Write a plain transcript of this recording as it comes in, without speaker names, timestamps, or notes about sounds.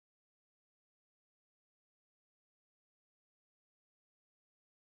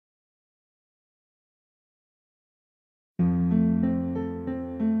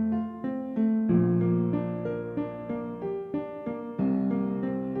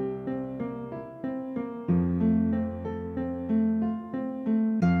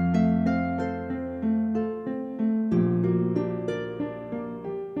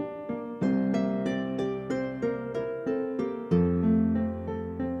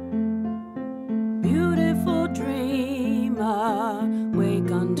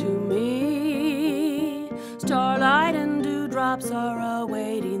are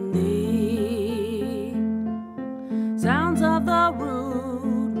awaiting thee. Sounds of the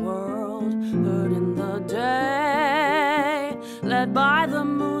rude world heard in the day, led by the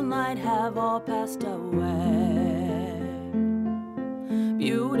moonlight, have all passed away.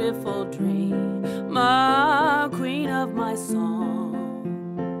 Beautiful dreamer, queen of my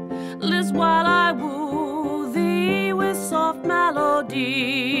song, list while I woo thee with soft melody.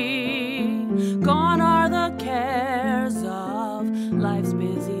 Gone are the cares of life's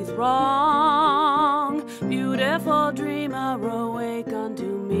busy throng. Beautiful dreamer, awake unto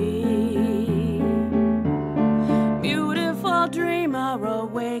me. Beautiful dreamer,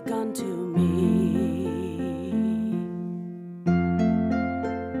 awake unto me.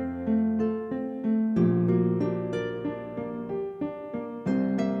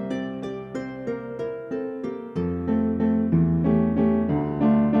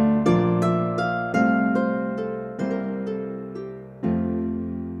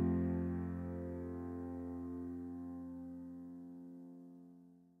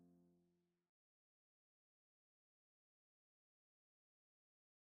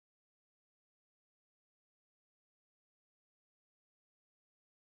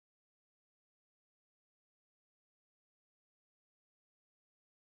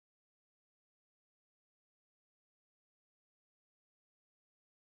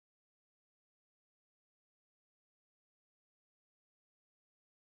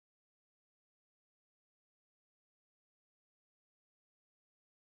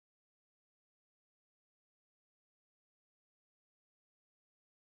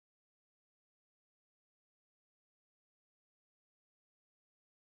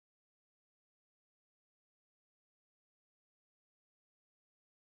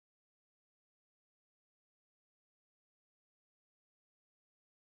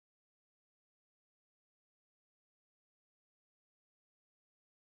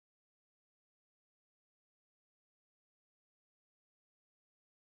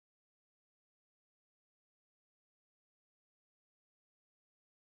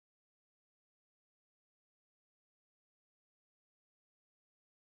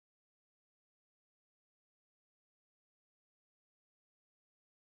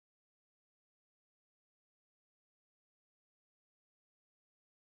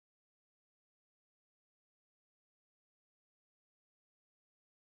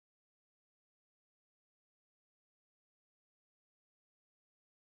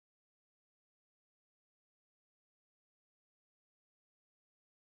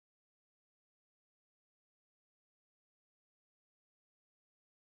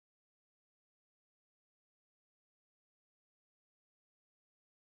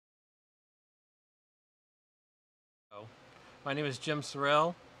 My name is Jim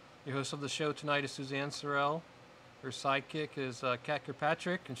Sorrell. Your host of the show tonight is Suzanne Sorrell. Her sidekick is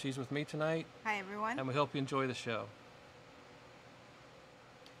Kirkpatrick, and she's with me tonight. Hi, everyone. And we hope you enjoy the show.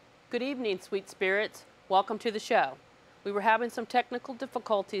 Good evening, sweet spirits. Welcome to the show. We were having some technical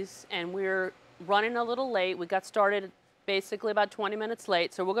difficulties, and we're running a little late. We got started basically about 20 minutes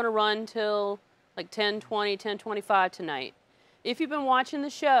late, so we're going to run till like 10:20, 10:25 tonight. If you've been watching the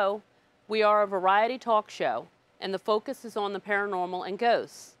show, we are a variety talk show, and the focus is on the paranormal and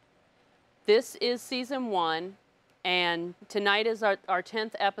ghosts. This is season 1, and tonight is our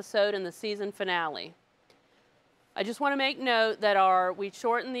 10th episode and the season finale. I just want to make note that we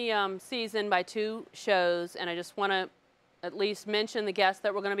shortened the season by 2 shows, and I just want to at least mention the guests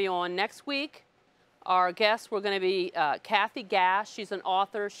that we're going to be on next week. Our guests were going to be Kathy Gash. She's an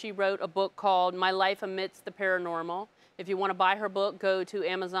author. She wrote a book called My Life Amidst the Paranormal. If you want to buy her book, go to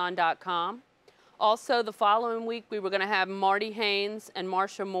Amazon.com. Also, the following week, we were going to have Marty Haynes and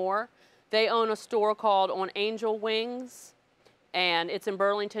Marcia Moore. They own a store called On Angel Wings, and it's in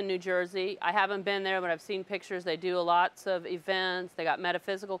Burlington, New Jersey. I haven't been there, but I've seen pictures. They do lots of events. They got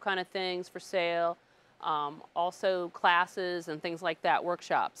metaphysical kind of things for sale, also classes and things like that,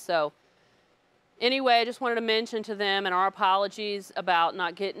 workshops. So anyway, I just wanted to mention to them, and our apologies about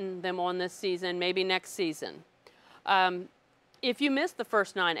not getting them on this season, maybe next season. If you missed the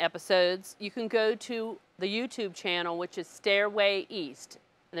first 9 episodes, you can go to the YouTube channel, which is Stairway East.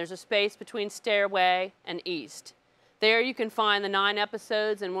 And there's a space between Stairway and East. There you can find the 9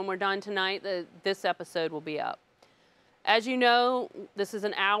 episodes, and when we're done tonight, this episode will be up. As you know, this is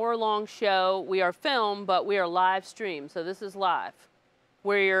an hour-long show. We are filmed, but we are live streamed, so this is live.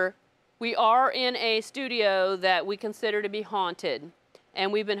 We are in a studio that we consider to be haunted,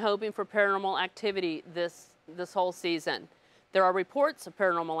 and we've been hoping for paranormal activity this whole season. There are reports of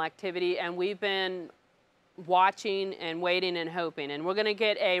paranormal activity, and we've been watching and waiting and hoping. And we're going to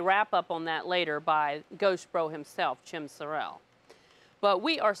get a wrap-up on that later by Ghost Bro himself, Jim Sorrell. But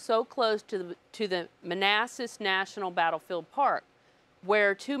we are so close to the Manassas National Battlefield Park,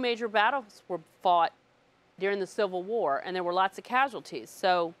 where 2 major battles were fought during the Civil War, and there were lots of casualties.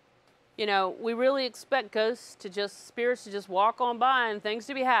 So, you know, we really expect spirits to just walk on by and things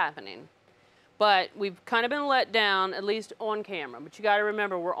to be happening. But we've kind of been let down, at least on camera. But you got to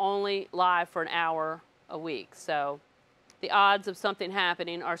remember, we're only live for an hour a week. So the odds of something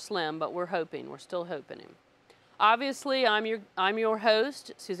happening are slim, but we're hoping. We're still hoping. Obviously, I'm your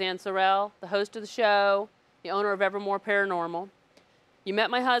host, Suzanne Sorrell, the host of the show, the owner of Evermore Paranormal. You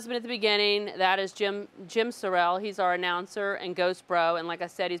met my husband at the beginning. That is Jim Sorrell. He's our announcer and ghost bro. And like I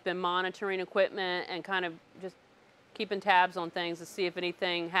said, he's been monitoring equipment and kind of just keeping tabs on things to see if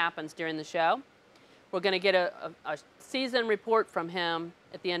anything happens during the show. We're going to get a season report from him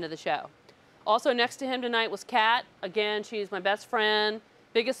at the end of the show. Also next to him tonight was Kat. Again, she's my best friend,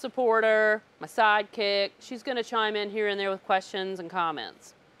 biggest supporter, my sidekick. She's going to chime in here and there with questions and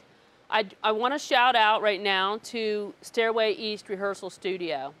comments. I want to shout out right now to Stairway East Rehearsal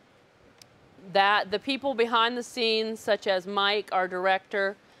Studio. The people behind the scenes, such as Mike, our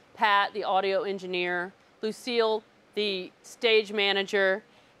director, Pat, the audio engineer, Lucille, the stage manager,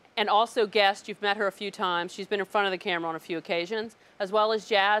 and also guest. You've met her a few times. She's been in front of the camera on a few occasions, as well as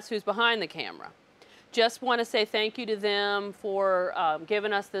Jazz, who's behind the camera. Just want to say thank you to them for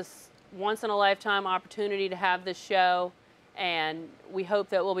giving us this once-in-a-lifetime opportunity to have this show, and we hope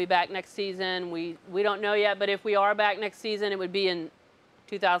that we'll be back next season. We don't know yet, but if we are back next season, it would be in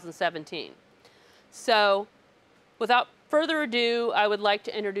 2017. So without further ado, I would like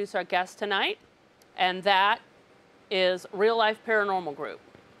to introduce our guest tonight, and that is Real Life Paranormal Group.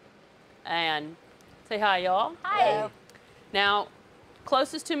 And say hi, y'all. Hi. Now,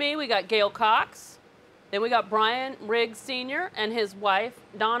 closest to me, we got Gail Cox. Then we got Brian Riggs Sr. and his wife,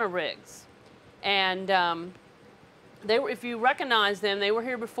 Donna Riggs. And if you recognize them, they were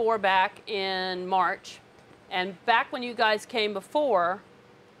here before back in March. And back when you guys came before,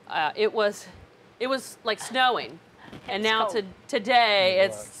 it was like snowing. And now today,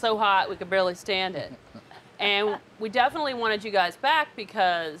 it's so hot we could barely stand it. And we definitely wanted you guys back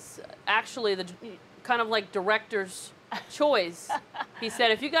because actually the kind of like director's choice, he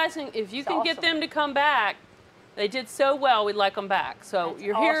said, if you can get them to come back, they did so well, we'd like them back. So That's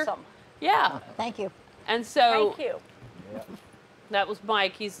you're here. awesome. Yeah. Thank you. And so Thank you. that was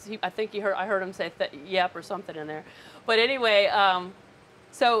Mike. I think I heard him say yep or something in there. But anyway,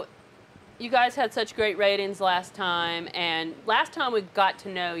 so you guys had such great ratings last time, and last time we got to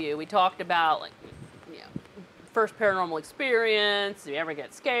know you, we talked about like, first paranormal experience, do you ever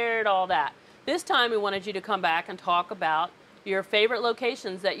get scared, all that. This time we wanted you to come back and talk about your favorite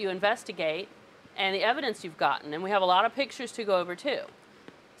locations that you investigate and the evidence you've gotten. And we have a lot of pictures to go over too.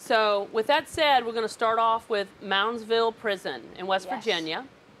 So with that said, we're going to start off with Moundsville Prison in West Virginia.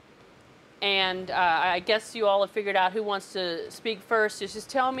 And I guess you all have figured out who wants to speak first. Just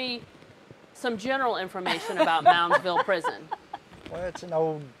tell me some general information about Moundsville Prison. Well, it's an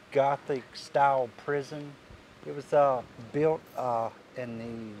old Gothic style prison. It was built in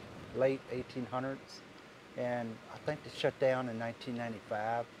the late 1800s, and I think they shut down in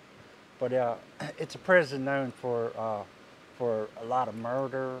 1995. But it's a prison known for a lot of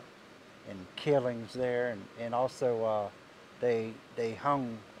murder and killings there, and also they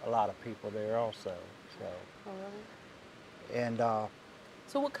hung a lot of people there also. So. Oh, really? And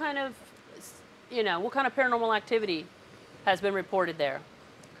so what kind of paranormal activity has been reported there?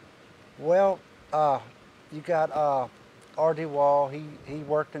 well, you got R.D. Wall. He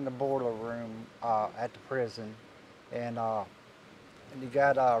worked in the boiler room at the prison, and you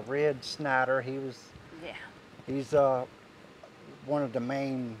got Red Snyder. He's one of the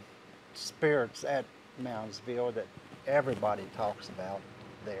main spirits at Moundsville that everybody talks about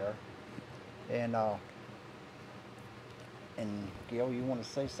there. And Gil, you want to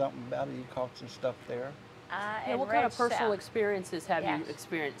say something about it? You caught some stuff there. What kind of personal experiences have you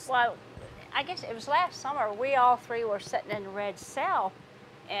experienced? Well, I guess it was last summer. We all three were sitting in the red cell,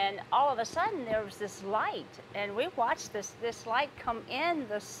 and all of a sudden there was this light, and we watched this light come in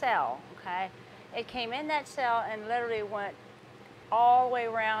the cell. Okay, it came in that cell and literally went all the way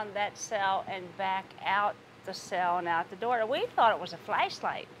around that cell and back out the cell and out the door. And we thought it was a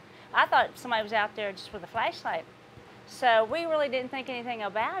flashlight. I thought somebody was out there just with a flashlight. So we really didn't think anything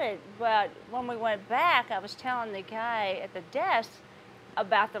about it, but when we went back, I was telling the guy at the desk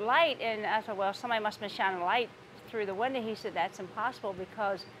about the light, and I thought, well, somebody must have been shining a light through the window. He said, that's impossible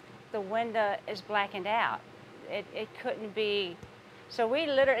because the window is blackened out. It couldn't be. So we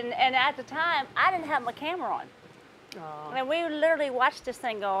literally, and at the time, I didn't have my camera on. Oh. And we literally watched this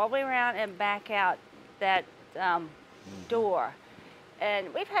thing go all the way around and back out that door.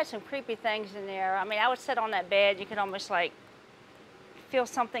 And we've had some creepy things in there. I mean, I would sit on that bed. You could almost like feel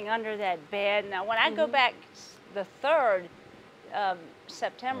something under that bed. Now, when I go back the 3rd of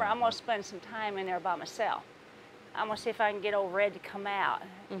September, I'm going to spend some time in there by myself. I'm going to see if I can get old Red to come out,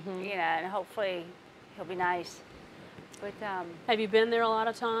 you know, and hopefully he'll be nice. But, Have you been there a lot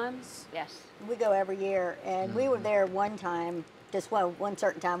of times? yes. We go every year, and we were there one time, one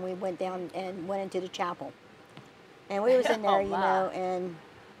certain time we went down and went into the chapel. And we was in there, Oh, you my. know, and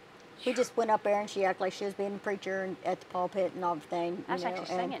we just went up there, and she acted like she was being a preacher and at the pulpit and everything. I was you know,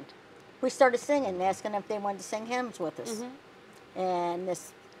 actually and singing. we started singing, asking if they wanted to sing hymns with us. And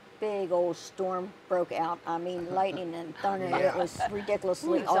this big old storm broke out. I mean, lightning and thunder. It was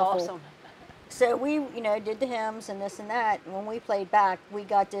ridiculously It was awful. awesome. So we, you know, did the hymns and this and that. And when we played back, we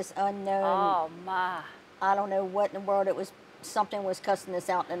got this unknown, Oh, my. I don't know what in the world it was. Something was cussing us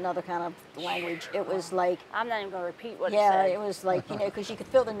out in another kind of language. It was like, I'm not even going to repeat what it yeah, said. it was like, you know, because you could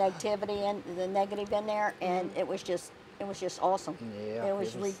feel the negativity and the negative in there, and it was just awesome. Yeah, it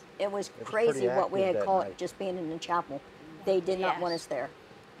was it was crazy pretty what we active had that caught night. just being in the chapel. They did not want Yes. us there.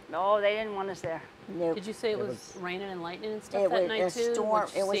 No, they didn't want us there. Nope. Did you say it was was- raining and lightning and stuff It that was night a too? storm.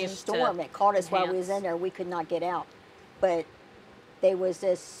 which It was a seems to storm. It caught us while we was in enhance- there. We could not get out. But there was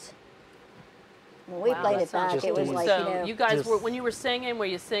this. When we Wow, played that it back, sounds it was cool. like, so you know. you guys just- were, when you were singing, were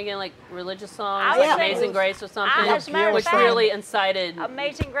you singing like religious songs, I like was Amazing singing- Grace or something, as a matter of which fact- really incited?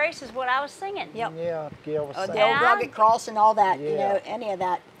 Amazing Grace is what I was singing. Yep. Yeah, Gail was The saying. old Yeah. rugged cross and all that, you know, Yeah. any of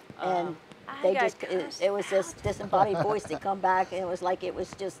that. And I they got just, cussed it was this out. disembodied voice that come back, and it was like, it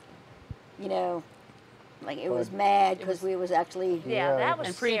was just, you know, like it was But- mad because we was actually, Yeah, Yeah, that it was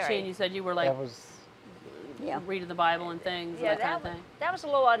and scary. preaching, you said you were like That was, yeah. reading the Bible and things, Yeah, and that kind of thing. that was a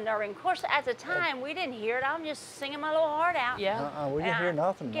little unnerving. Of course, at the time, we didn't hear it. I'm just singing my little heart out. Yeah. we didn't hear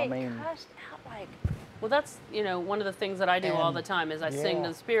nothing. I Get mean, cussed out like, Well, that's, you know, one of the things that I do all And- the time is I sing to yeah.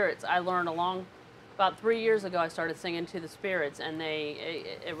 the spirits. I learned about 3 years ago, I started singing to the spirits, and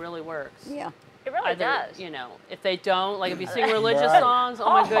it really works. Yeah. it really Either, does. you know, if they don't, like if you sing religious Right. songs, oh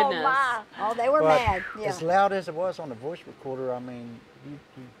my goodness. My. Oh, they were but mad. Yeah. as loud as it was on the voice recorder, I mean, you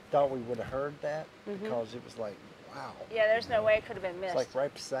thought we would have heard that because it was like, wow. Yeah, there's no way it could have been missed. It's like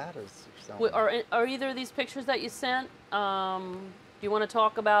right beside us or something. Are either of these pictures that you sent, do you want to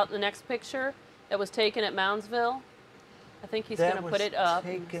talk about the next picture that was taken at Moundsville? I think he's going That to was put it up.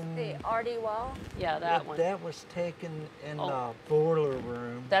 Taken, The RD wall. Yeah, that one. That was taken in Oh. the boiler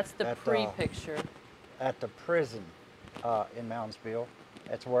room. That's the at pre-picture. At the prison in Moundsville.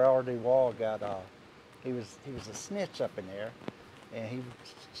 That's where R.D. Wall got. He was a snitch up in there, and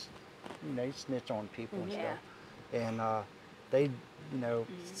he snitch on people and Yeah. stuff. And they,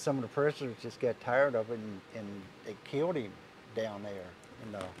 some of the prisoners just got tired of it, and they killed him down there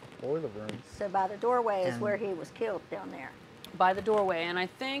in the boiler room. So by the doorway is And- where he was killed down there. By the doorway, and I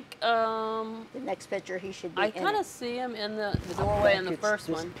think The next picture he should be I in kind it. of see him in the I doorway in think the it's first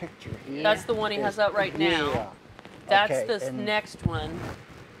this one. picture here. That's the one he has up right now. Yeah. That's Okay, this and- next one.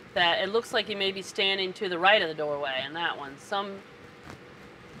 That it looks like he may be standing to the right of the doorway in that one.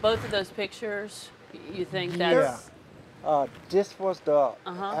 Both of those pictures, you think that's This was the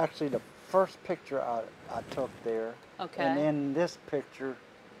Uh-huh. actually the first picture I took there. Okay. And then this picture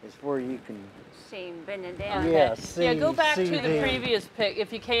is where you can. See him bending down. okay. Yeah, Go back to see the the- previous pic,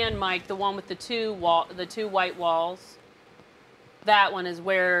 if you can, Mike. The one with the two white walls. That one is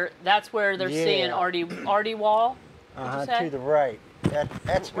that's where they're seeing Yeah. RD Wall. What'd you say? To the right.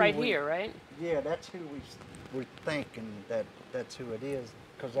 That's who Right we- here, right? Yeah, that's who we're thinking that's who it is,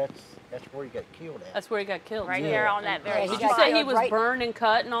 because that's where he got killed at. That's where he got killed. Right too. there on that very Yeah, he Did you got say he killed was right- burned and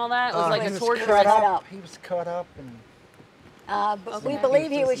cut and all that? It was like he a was torture. cut up. He was cut up and. But we Okay.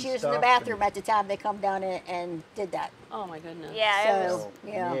 believe he was Pieces and using the stuff bathroom and- at the time they come down and did that. Oh my goodness. Yeah, it So- was.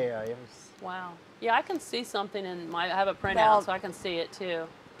 yeah. Yeah, it was. Wow. Yeah, I can see something in I have a printout, Well, so I can see it too.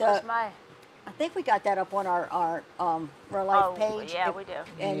 That's The, my. I think we got that up on our real life Oh, page. yeah, we do.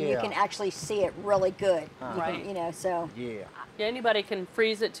 And you Yeah. can actually see it really good. You can- Right. so Yeah. Yeah, anybody can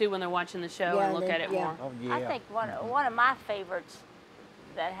freeze it too when they're watching the show Yeah, and look then- at it yeah. more. Oh yeah. I think one of my favorites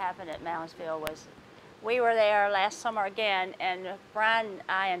that happened at Moundsville was we were there last summer again, and Brian,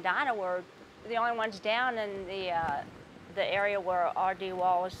 I, and Dinah were the only ones down in the area where R.D.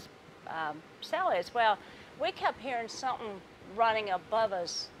 Wall's cell is. Well, we kept hearing something running above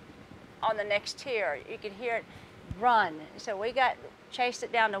us on the next tier. You could hear it run. So we chased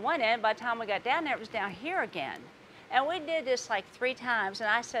it down to one end. By the time we got down there, it was down here again. And we did this like 3 times, and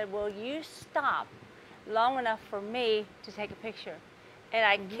I said, will you stop long enough for me to take a picture? And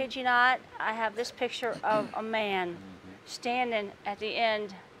I kid you not, I have this picture of a man standing at the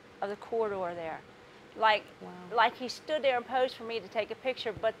end of the corridor there. like Wow. like he stood there and posed for me to take a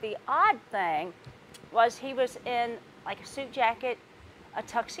picture. But the odd thing was he was in like a suit jacket, a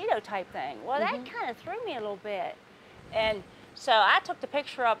tuxedo type thing. Well, that kind of threw me a little bit. And so I took the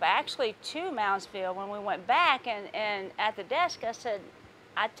picture up actually to Moundsville when we went back, and at the desk I said,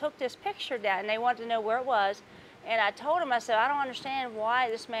 I took this picture down, and they wanted to know where it was. And I told them, I said, I don't understand why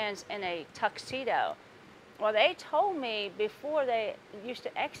this man's in a tuxedo. Well, they told me before they used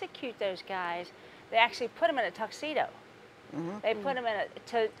to execute those guys, they actually put them in a tuxedo. They put them in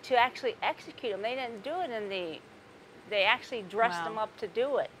to actually execute them. They didn't do it in they actually dressed them up to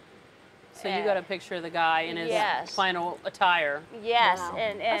do it. So you got a picture of the guy in his Yes. final attire. Yes, Wow.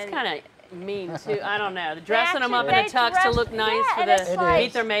 and That's kind of mean too. I don't know. Dressing them up in they a tux to dressed- look nice yeah, for and the it's like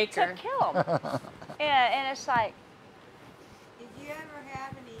meet their maker. to kill 'em. Yeah, and it's like, Did you ever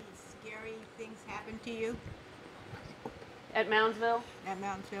have any scary things happen to you At Moundsville, at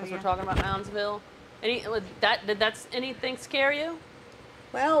Mountain Hill? because we're talking about Moundsville. Did anything scare you?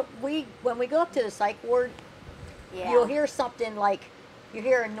 Well, when we go up to the psych ward, yeah. you'll hear something like, you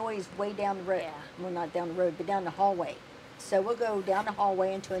hear a noise way down the road. Yeah. Well, not down the road, but down the hallway. So we'll go down the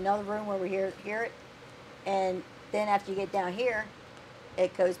hallway into another room where we hear it. And then after you get down here,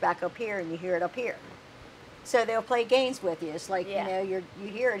 it goes back up here and you hear it up here. So they'll play games with you. It's like, Yeah. you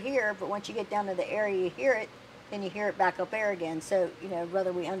hear it here, but once you get down to the area you hear it, then you hear it back up there again. So,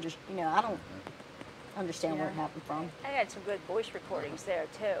 whether we I don't understand where it happened from. I had some good voice recordings there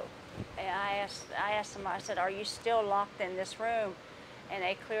too. And I asked them, I said, are you still locked in this room? And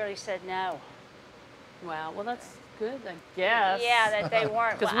they clearly said no. Wow. Well, that's good, I guess. Yeah, that they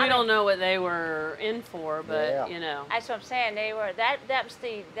weren't. Because well, we don't know what they were in for, but Yeah. That's what I'm saying. They were that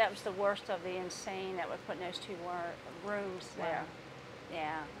was the worst of the insane that were put in those two rooms there.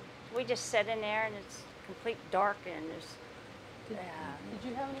 Yeah, we just sat in there and it's complete dark and it's. Did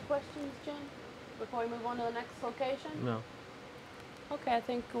you have any questions, Jen, before we move on to the next location? No. Okay, I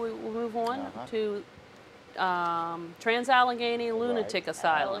think we'll move on to Trans-Allegheny Lunatic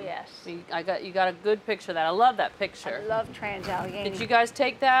Asylum. Oh, yes. You got a good picture of that. I love that picture. I love Trans-Allegheny. Did you guys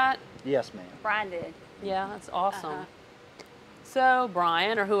take that? Yes, ma'am. Brian did. Yeah, that's awesome. Uh-huh. So,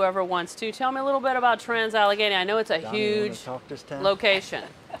 Brian, or whoever wants to, tell me a little bit about Trans-Allegheny. I know it's a Donnie, you wanna huge talk this time? location.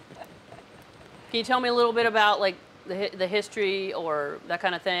 Can you tell me a little bit about like the history or that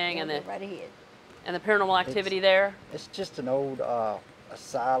kind of thing, Yeah, and go the right ahead. paranormal activity there? It's just an old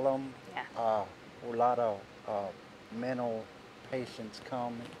asylum. Yeah. A lot of mental patients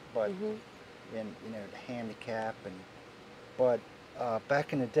come, but in handicap but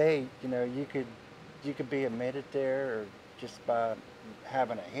back in the day, you could be admitted there or just by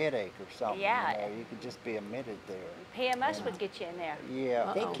having a headache or something. Yeah. You could just be admitted there. PMS would get you in there.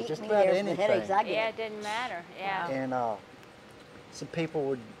 Yeah. They Uh-oh. keep Just me about there anything. with the headaches I Yeah, get. it didn't matter. Yeah. And some people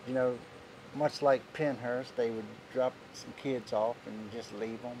would, much like Penhurst, they would drop some kids off and just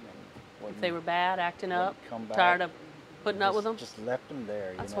leave them. And If they were bad, acting up, come back. tired of putting up with them? Just left them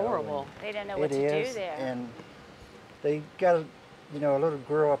there. That's and horrible. They didn't know It what to is, do there. and they got a little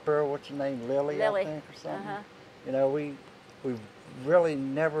girl up there. What's her name? Lily, Lily. I think, or something. Uh-huh. We really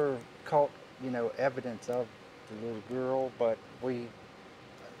never caught evidence of the little girl, but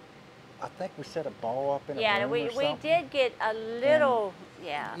I think we set a ball up in a Yeah, room we or something. did get a little, a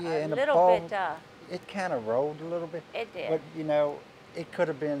and the little ball, bit. It kind of rolled a little bit. It did. But it could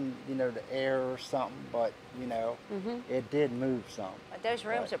have been the air or something, but it did move some. But those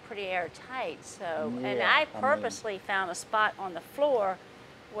rooms Right. are pretty airtight, so, and Yeah, I I mean- purposely found a spot on the floor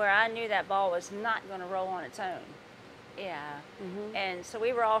where I knew that ball was not going to roll on its own. Yeah. And so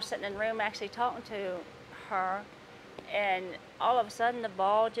we were all sitting in the room actually talking to her, and all of a sudden the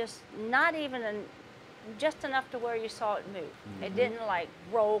ball just, not even just enough to where you saw it move. It didn't like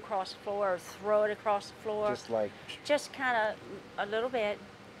roll across the floor or throw it across the floor. Just like Just kind of a little bit.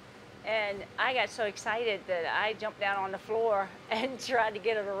 And I got so excited that I jumped down on the floor and tried to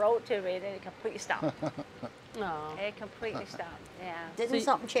get her to roll it to me, and then it completely stopped. No. It completely stopped, yeah. Didn't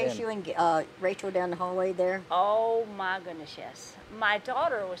something chase you and Rachel down the hallway there? Oh my goodness, yes. My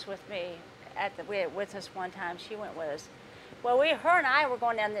daughter was with me with us one time. She went with us. Well, her and I were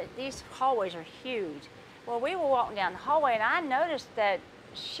going down. These hallways are huge. Well, we were walking down the hallway, and I noticed that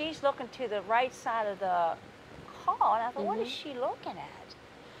she's looking to the right side of the hall, and I thought, what is she looking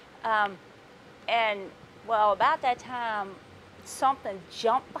at? And well, about that time, something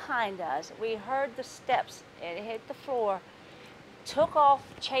jumped behind us. We heard the steps. It hit the floor. Took off,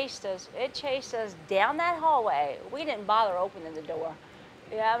 chased us. It chased us down that hallway. We didn't bother opening the door.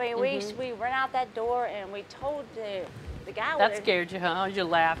 Yeah, I mean, we ran out that door and we told the guy. That scared you, huh? You're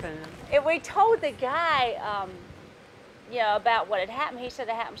laughing. And we told the guy, about what had happened. He said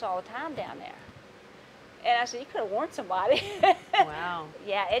it happens all the time down there. And I said, you could have warned somebody. Wow.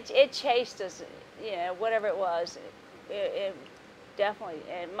 Yeah, it chased us, you know, whatever it was. It definitely,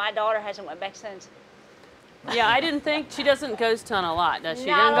 and my daughter hasn't went back since. Yeah, I didn't think she doesn't ghost hunt a lot, does she?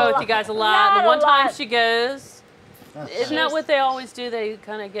 Not Doesn't a go with lot. you guys a lot. Not The a one time lot. she goes, isn't that what they always do? They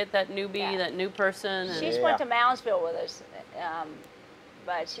kind of get that newbie, Yeah. that new person. And She's went to Moundsville with us,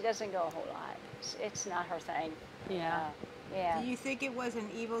 but she doesn't go a whole lot. It's not her thing. yeah. Yeah. Do you think it was an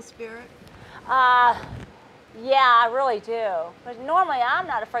evil spirit? Yeah, I really do. But normally I'm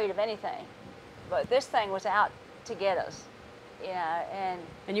not afraid of anything, but this thing was out to get us. Yeah,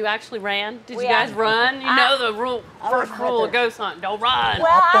 And you actually ran? Did We you guys act- run? You know the rule, first right rule of there. ghost hunt: don't run.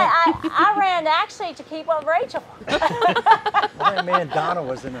 well, I ran actually to keep up Rachel. I think me and Donna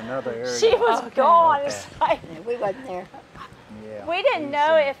was in another area. She was gone. It's like, Yeah, we wasn't there. Yeah. we didn't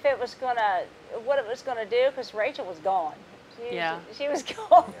know if it was what it was gonna do because Rachel was gone. Yeah. She was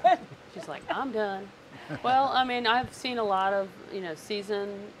gone. She's like, I'm done. Well, I mean, I've seen a lot of,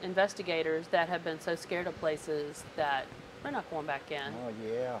 seasoned investigators that have been so scared of places that they're not going back in. Oh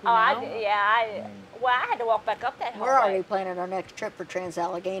yeah. Oh, know? well, I had to walk back up that We're hallway. already planning our next trip for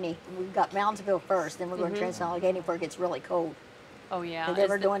Trans-Allegheny. We've got Moundsville first, then we're going to Trans-Allegheny before it gets really cold. Oh, yeah. And then Is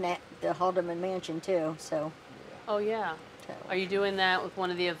we're the- doing that, the Haldeman Mansion too, so. Oh, yeah. Are you doing that with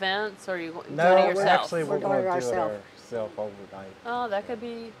one of the events, or are you doing No, it we're yourself? actually We're we're doing going it to do it ourselves. ourselves overnight. Oh, that could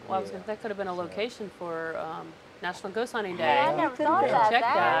be. Well, I was Yeah. that could have been a location for National Ghost Hunting Day. Hey, I Yeah, never we could thought do about Check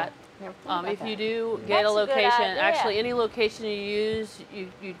that. that. Never thought about If you that. do get That's a a good location, idea. actually any location you use,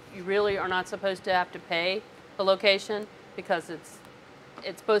 you really are not supposed to have to pay the location because it's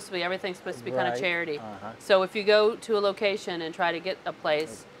supposed to be, everything's supposed to be kind of Right. charity. Uh-huh. So if you go to a location and try to get a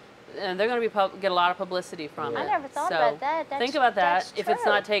place, and they're going to get a lot of publicity from I it. never thought So about that. think about that That's if it's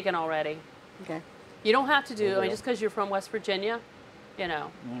true. not taken already. Okay. You don't have to do. I will. mean, just because you're from West Virginia, Yeah.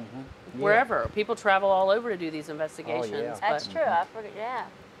 wherever people travel all over to do these investigations. yeah. That's But true. I forget. Yeah,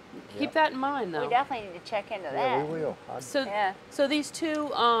 keep that in mind, though. we definitely need to check into Yeah, that. we will. So, Yeah. so these two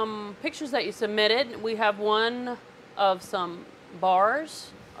pictures that you submitted, we have one of some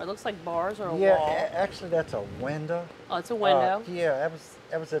bars. Or it looks like bars or a Yeah, wall. actually that's a window. Oh, it's a window. Yeah,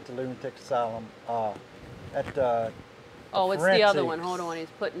 that was at the lunatic asylum. At Oh, it's the other one.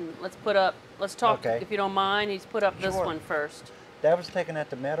 forensics. Hold on. Let's talk, Okay. if you don't mind. He's put up this Sure. one first. That was taken at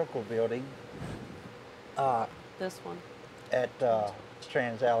the medical building This one. at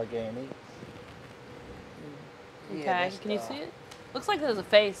Trans-Allegheny. Okay. Can you see it? Looks like there's a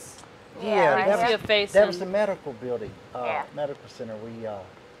face. Yeah, right I see here. a face. That was the and- medical building, Yeah. medical center.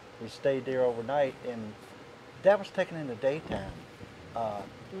 We stayed there overnight, and that was taken in the daytime,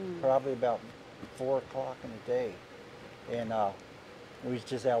 probably about 4 o'clock in the day, and we was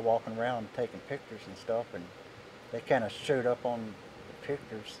just out walking around taking pictures and stuff, and they kind of showed up on the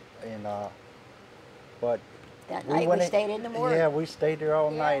pictures, and but That we night went we in- stayed in the morgue. Yeah, we stayed there all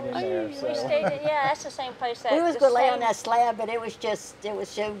night in we, there. we So. stayed. Yeah, that's the same place that. We was the going to lay same- on that slab, but it was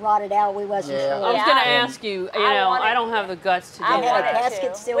so rotted out, we wasn't Yeah. I sure. was Yeah, going to I- ask you, I wanted- I don't have the guts to do I They had a wanted that.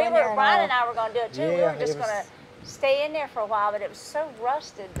 casket to. still we in were, there and Brian all. and I were going to do it too. We Yeah, were just it was- going to stay in there for a while, but it was so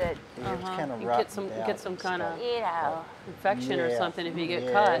rusted that, Yeah, it was kind of You rotten get some out and kind of stuff. you know, infection or Yeah. something if you get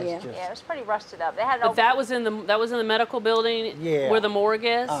Yeah, cut. it's Yeah. just- yeah, it was pretty rusted up. They had an But old, that was in the medical building Yeah. where the morgue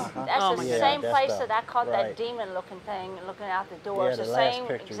is. Uh-huh. that's Oh the my Yeah, same that's place the- that I caught that right. demon-looking thing looking out the door. Yeah, It's the the last same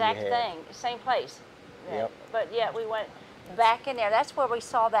picture you exact had. thing, same place. Yep. But yeah, we went back in there. That's where we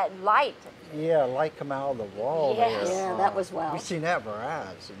saw that light. Yeah, light come out of the wall Yes. there. Yeah, that was wild. We seen that with our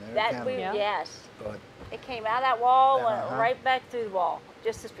eyes, you know. That kinda- we Yeah. yes. But It came out of that wall, went Uh-huh. right back through the wall.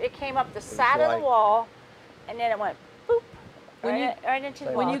 It came up the side of like- the wall, and then it went boop, When you- right into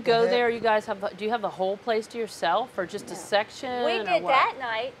the Like When wall. you What the go heck? there, you guys do you have the whole place to yourself or just a section? We or did what? that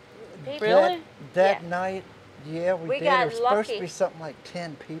night. People, Really? That Yeah. night, yeah, we We did. got It was supposed to lucky. be something like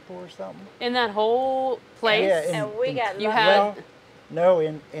 10 people or something. In that whole place? Yeah, And we got you lucky. had Well, no,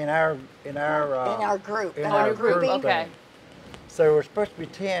 in our in our group. in in our our group, grouping. okay. thing. So it was supposed to be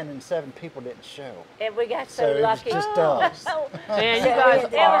 10, and 7 people didn't show. And we got so, So it was lucky. just us. Man, you So guys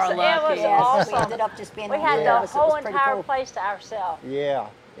it are was- it lucky. was Yeah, so we awesome. ended up just being we on had the the campus. It whole was pretty entire cool. place to ourselves. Yeah,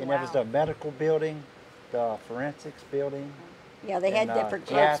 and it was Wow. the medical building, the forensics building. Yeah, they had and, different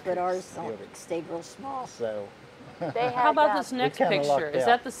clubs, but theatrics ours building. stayed real small. So They had, How about this next kinda picture? lucked Is out.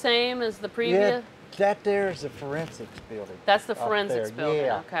 that the same as the previous? yeah, that there's the forensics building. That's the up forensics there, building.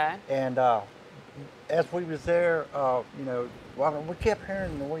 yeah. Okay. And as we was there, you know, we kept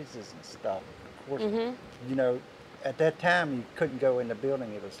hearing noises and stuff. Of course, you know, at that time you couldn't go in the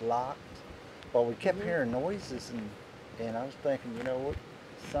building; it was locked. But we kept hearing noises, and I was thinking, you know, what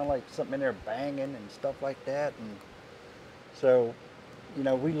sounded like something in there banging and stuff like that. And so you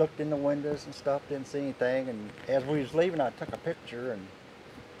know, we looked in the windows and stuff, didn't see anything. And as we was leaving, I took a picture, and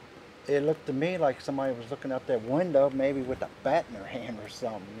it looked to me like somebody was looking out that window, maybe with a bat in their hand or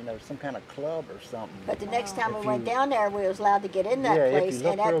something, you know, some kind of club or something. But the next time If we went you- down there, we was allowed to get in that Yeah, if you place,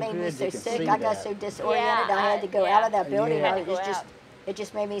 look and that real made me good, so you can sick. see I got that. so disoriented. I had to go Yeah. out of that building. Yeah. I Had to was go just, out. it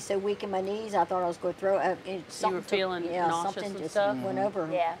just made me so weak in my knees. I thought I was going to throw up. Something feeling yeah, nauseous something and just stuff? went over.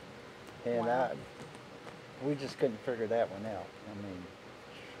 Yeah. And Wow. we just couldn't figure that one out. I mean,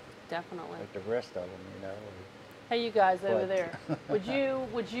 Definitely. like the rest of them, you know. Hey, you guys over But- there.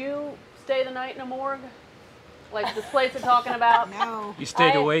 Would you stay the night in a morgue? Like this place they're talking about? No. You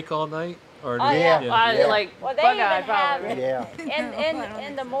stayed I- awake all night? Or Oh, yeah. I Yeah. like Well, they bug-eyed even have probably. Yeah.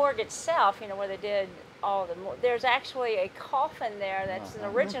 in the morgue itself, you know, where they did all the there's actually a coffin there that's an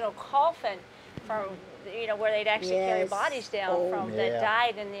original coffin from, you know, where they'd actually carry Yes. bodies down Oh. from Yeah. that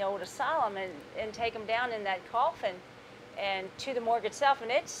died in the old asylum and take them down in that coffin and to the morgue itself, and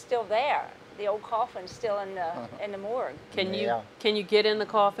it's still there. The old coffin's still in the morgue. Can Yeah. you get in the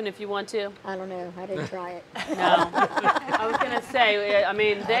coffin if you want to? I don't know. I didn't try it. No. I was gonna say. I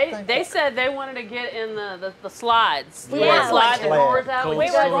mean, they said they wanted to get in the slides. We The little were slides going that to. doors out. Cold We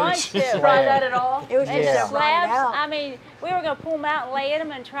You were guys going storage. to. try that at all? It was And just Yeah. so running slabs, out. I mean, we were going to pull them out and lay in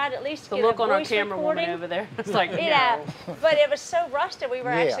them and try to at least The get look a on our voice camera recording. woman over there. It's like, Yeah, no. but it was so rusted, we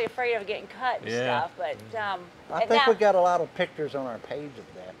were Yeah. actually afraid of getting cut and Yeah. stuff. But I and think now, we got a lot of pictures on our page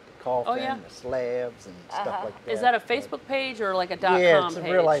of that. The coffin, Oh, yeah. the slabs, and stuff like that. Is that a But- Facebook page or like a Yeah, .com it's a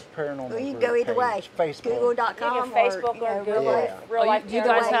page? real life paranormal. Well, you can group go either way. page. Facebook. you Google.com can Facebook or, or Google Yeah. Real Oh, Life you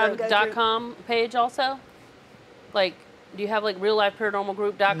guys Paranormal. have Go through- .com page also? Like, do you have like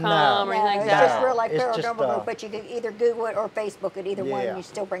reallifeparanormalgroup.com No. or anything like it's that? just real life It's just, paranormal group, but you can either Google it or Facebook it. Either one, Yeah. you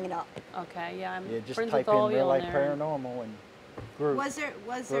still bring it up. Okay, yeah, I'm Yeah, just friends type with all in of you real on life there. paranormal and group. Was there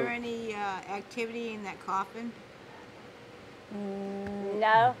Group. any activity in that coffin?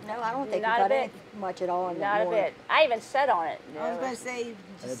 No, No, I don't think Not we a got bit. any much at all in not that a morning. bit. I even sat on it. I was going to say, did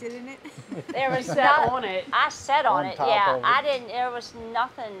you sit in it? There was Sat not, on it. I sat on On it. top Yeah, of it. I didn't. There was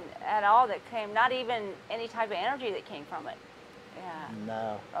nothing at all that came. Not even any type of energy that came from it. Yeah.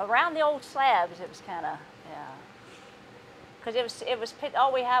 No. Around the old slabs, it was kind of, yeah. Because it was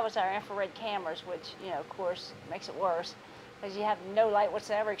all we had was our infrared cameras, which, you know, of course, makes it worse. Because you have no light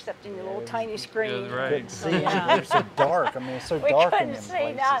whatsoever except in your little Yeah, tiny screen. right. Couldn't see. Yeah. It was so dark. I mean, it's so We dark in couldn't them see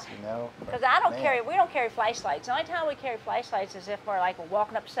places, not- you know. Because Man. we don't carry flashlights. The only time we carry flashlights is if we're like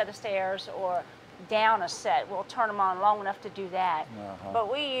walking up a set of stairs or down a set. We'll turn them on long enough to do that. Uh-huh.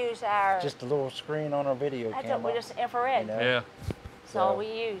 But we use our, Just a little screen on our video that's camera. what we just infrared. You know? Yeah. That's all So-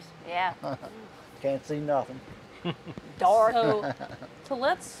 we use. Yeah. Can't see nothing. Dark. So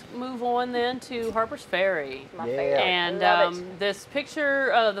let's move on then to Harper's Ferry. My Yeah. favorite. And Love it. this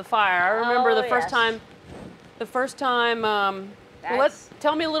picture of the fire, I remember Oh, the first yes. time, well, let's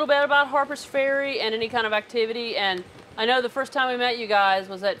tell me a little bit about Harper's Ferry and any kind of activity. And I know the first time we met you guys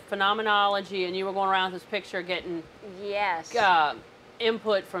was at Phenomenology, and you were going around with this picture getting Yes.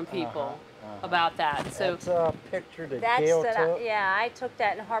 input from people about that. So That's a picture that That's Gail that. took. Yeah, I took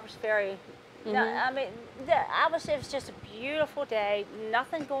that in Harper's Ferry. No, I mean, it was just a beautiful day.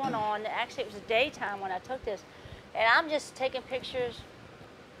 Nothing going on. Actually, it was daytime when I took this, and I'm just taking pictures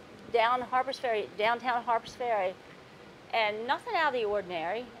downtown Harper's Ferry, and nothing out of the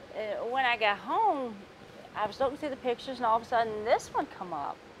ordinary. When I got home, I was looking through the pictures, and all of a sudden, this one come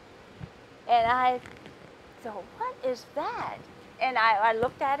up, and I thought, "What is that?" And I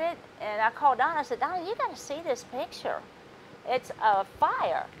looked at it, and I called Donna. I said, "Donna, you got to see this picture. It's a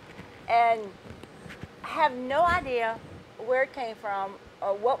fire." And I have no idea where it came from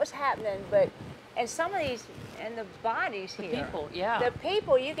or what was happening, and some of these, and the bodies here. people, yeah. The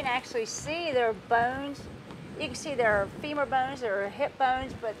people, you can actually see their bones. You can see their femur bones, their hip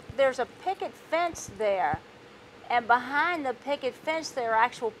bones, but there's a picket fence there. And behind the picket fence, there are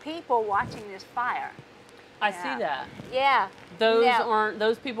actual people watching this fire. I Yeah. see that. Yeah.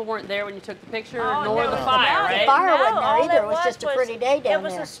 Those people weren't there when you took the picture, Oh, nor no, the no, fire, no, right? The fire wasn't there all either. It was just a pretty day down It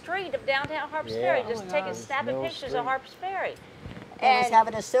was there. a street of downtown Harper's Yeah. Ferry, Oh just my taking, God. snapping No pictures street. of Harper's Ferry. They was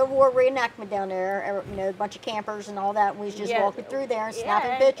having a Civil War reenactment down there. You know, a bunch of campers and all that. We was just Yeah, walking through there and yeah,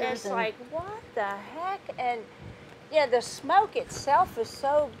 snapping and pictures. It's like, what the heck? And yeah, the smoke itself is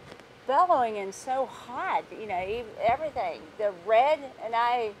so bellowing and so hot. You know, everything. The red, and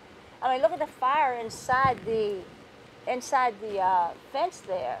I mean, look at the fire inside the fence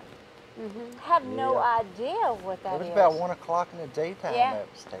there. Have no Yeah. idea what that It was is. about 1 o'clock in the daytime Yeah.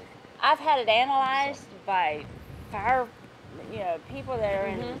 that was taken. I've had it analyzed by fire, people that are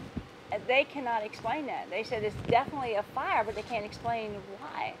in, and they cannot explain that. They said it's definitely a fire, but they can't explain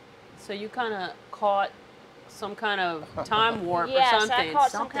why. So you kind of caught some kind of time warp Yes, or something. I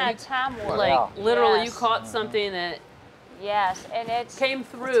caught some kind of time warp. Like literally, you Yes. caught something that Yes, and it's came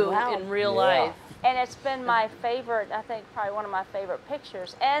through wild. in real Yeah. life. and it's been my favorite. I think probably one of my favorite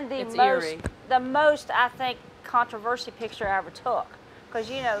pictures, and It's eerie. the most I think controversy picture I ever took, because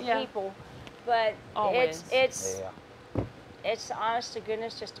Yeah. people, but Always. it's Yeah. it's honest to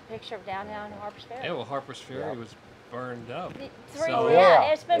goodness just a picture of downtown Harpers Ferry. Yeah, well, Harper's Ferry Yeah. was burned up. Yeah, Yeah.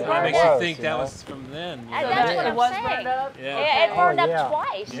 it's been Yeah. That burned makes up. you think You that know? was from then. You And know? that's It what I'm was saying. burned up? Yeah. Yeah, it burned Oh, up yeah.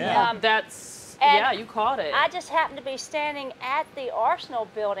 twice. Yeah. That's and yeah, you caught it. I just happened to be standing at the Arsenal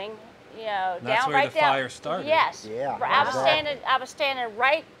building, That's down where right the down. fire started. Yes. Yeah, I was exactly. standing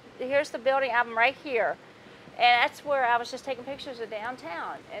right. Here's the building. I'm right here, and that's where I was just taking pictures of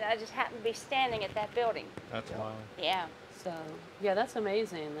downtown, and I just happened to be standing at that building. That's wild. Yeah. So yeah, that's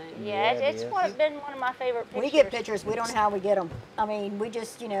amazing. That- Yeah, Yeah, it it's is. been one of my favorite pictures. We get pictures. We don't know how we get them. I mean, we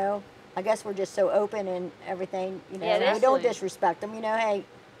just, I guess we're just so open and everything. Yeah, we don't absolutely. disrespect them. Hey,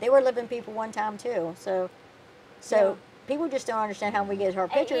 they were living people one time too. So people just don't understand how we get our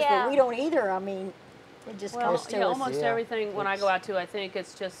pictures, yeah. but we don't either. I mean, it just Well, comes to yeah, us. almost Yeah. everything when I go out to, I think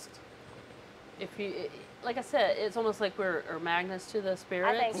it's just if you, like I said, it's almost like we're magnets to the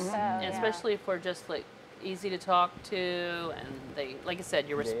spirits. think so, And yeah. especially if we're just like easy to talk to, and they, like I said,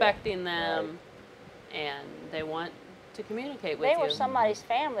 you're respecting them, and they want to communicate with They you. were somebody's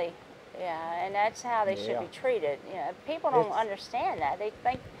family, yeah, and that's how they should Yeah. be treated. People don't It's- understand that. They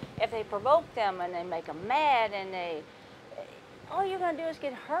think if they provoke them and they make them mad, and all you're gonna do is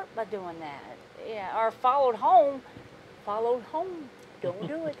get hurt by doing that. Yeah, or followed home. Don't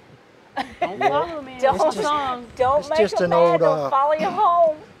do it. Don't follow me. Don't- It's a song. Don't It's make just them an mad. old, Don't follow you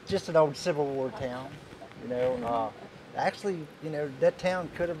home. Just an old Civil War town, Actually, that town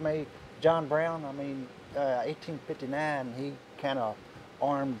could have made John Brown. 1859, he kind of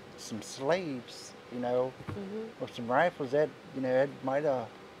armed some slaves, with some rifles. That, it might have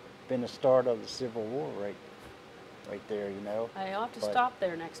been the start of the Civil War, right there, I'll have to But- stop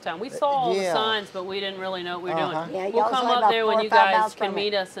there next time. We saw all the yeah. signs, but we didn't really know what we were Uh-huh. doing. Yeah, We'll y'all's come only up about there 4 when or you 5 guys miles can from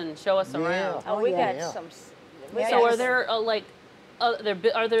meet us and show us Yeah. around. Oh, Oh, we yeah. got some. Yeah, So are yes. there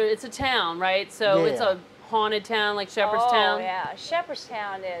are there? It's a town, right? So it's Yeah. a haunted town like Shepherdstown. Oh yeah,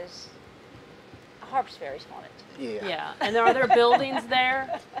 Shepherdstown is. Harpers Ferry's haunted. Yeah. Yeah. And are there buildings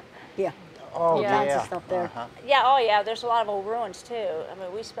there? Yeah. Oh, Yeah. yeah. Lots of stuff there. Uh-huh. Yeah, oh yeah, there's a lot of old ruins too.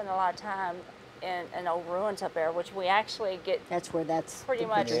 We spend a lot of time in old ruins up there, which we actually get. That's where that's Pretty the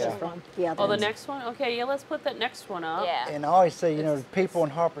much, pictures yeah. are from. Yeah. Oh, the that's- next one. Okay, yeah. Let's put that next one up. Yeah. And I always say, the people in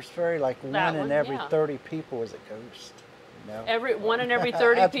Harper's Ferry, like That one in one, every yeah. 30 people is a ghost. One in every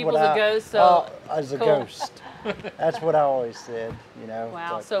 30 That's people's what a I- ghost. So as a cool. ghost. That's what I always said, Wow.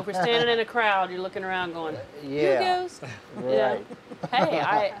 but- So if we're standing in a crowd, you're looking around going, "You a yeah, ghost?" right. Hey,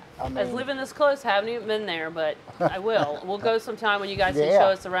 I I as mean- living this close, haven't even been there, but I will. We'll go sometime when you guys can Yeah. show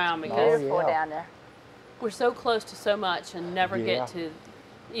us around because Beautiful yeah. down there. we're so close to so much and never Yeah. get to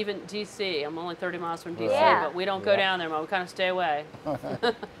even DC. I'm only 30 miles from DC, Yeah. but we don't go Yeah. down there. We kind of stay away.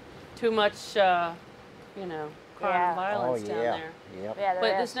 Too much, crime Yeah. and violence Oh, down yeah. there. Yep. Yeah, there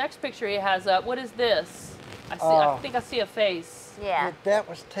But is. this next picture he has up, what is this? I think I see a face. Yeah. That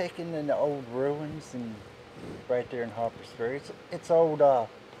was taken in the old ruins and right there in Harper's Ferry. It's old, it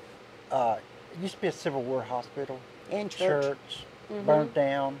used to be a Civil War hospital. And church. Burnt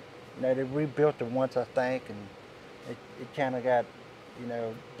down. They rebuilt it once, I think, and it kind of got,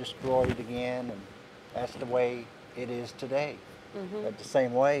 destroyed again, and that's the way it is today. But the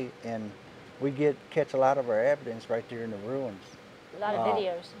same way, and we catch a lot of our evidence right there in the ruins. A lot of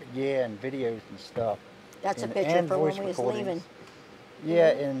videos. Yeah, and videos and stuff. That's a and- picture and from when voice we was recordings. leaving. Yeah,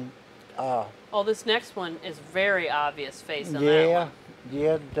 and Oh, this next one is very obvious face in that yeah, one.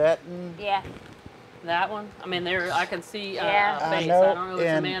 yeah, that and Yeah. That one? I mean, there I can see Yeah. a I face. know, I don't know if it's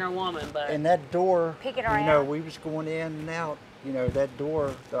a and- man or woman, but and that door. Peeking You around. know, we was going in and out. That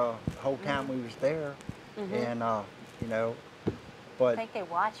door the whole time we was there, and I but think they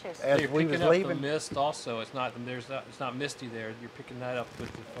watch us. as You're we was picking up the leaving, mist also. It's not it's not misty there. You're picking that up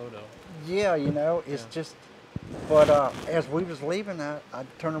with the photo. yeah, it's Yeah. just. But as we was leaving, I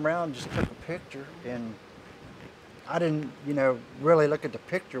turned around and just took a picture, and I didn't, really look at the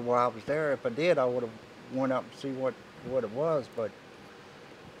picture while I was there. If I did, I would have went up and see what it was. But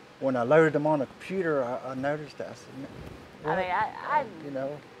when I loaded them on the computer, I noticed that. I said, I mean, I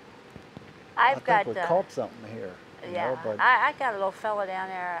I've think got. we caught something here. Yeah, But I got a little fella down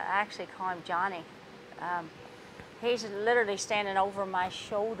there. I actually call him Johnny. He's literally standing over my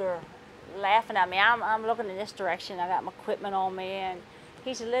shoulder, laughing at me. I'm looking in this direction. I got my equipment on me, and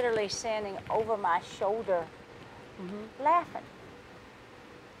he's literally standing over my shoulder, laughing.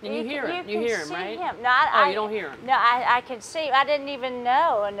 And you hear him. You can hear him, see right? Him. No, Oh, you don't hear him. No, I can see. I didn't even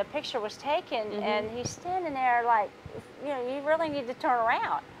know, and the picture was taken, and he's standing there like, you know, you really need to turn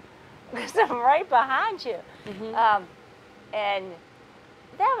around because I'm right behind you. And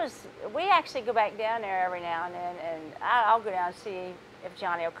that was. We actually go back down there every now and then, and I'll go down and see if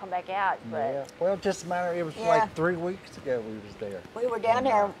Johnny will come back out. But Yeah. Well, just a matter. It was like 3 weeks ago we was there. We were down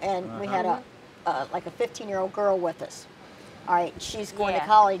there, and we had like a 15-year-old girl with us. All right, she's going to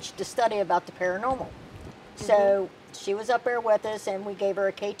college to study about the paranormal. So she was up there with us, and we gave her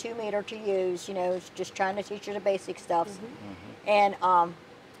a K2 meter to use, you know, just trying to teach her the basic stuff. And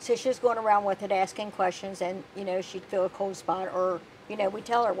so she was going around with it, asking questions, and, you know, she'd feel a cold spot, or, you know, we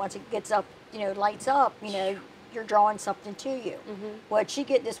tell her once it gets up, you know, lights up, you know, you're drawing something to you. Well, she'd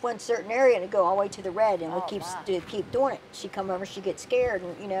get this one certain area and it'd go all the way to the red, and we keep doing it. She'd come over, she'd get scared,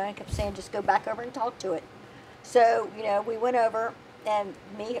 and, you know, I kept saying, just go back over and talk to it. So, you know, we went over, and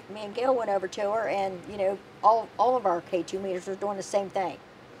me and Gail went over to her, and, you know, all of our K2 meters were doing the same thing.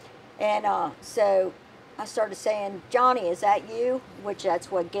 And so I started saying, Johnny, is that you? Which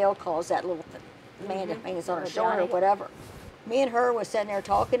that's what Gail calls that little man that hangs on her shoulder or whatever. Me and her was sitting there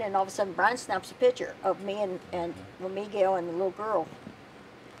talking, and all of a sudden Brian snaps a picture of me and Gail, and the little girl.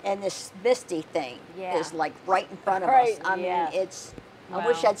 And this misty thing is like right in front of us. I mean, it's... I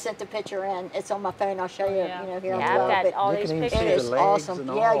wish I'd sent the picture in. It's on my phone. I'll show you, you know, here on the I've got but all you these can even pictures. see it the is legs awesome.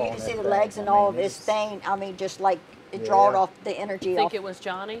 and Yeah, all you can on see that the legs thing. and I all mean, of his it's- stain. I mean, just like it drawed off the energy Think off. it was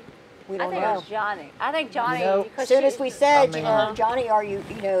Johnny? We I don't think it know. was Johnny. I think Johnny. You know, because As soon as she- we said, I you mean- know, Johnny, are you,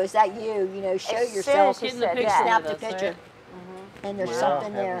 you know, is that you? You know, show As soon yourself. as he Getting the said picture that. Snap with the us, picture. right? And there's Yeah,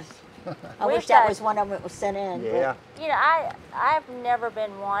 something it there. was- I We've wish that got- was one of them that was sent in. but- Yeah. You know, I've never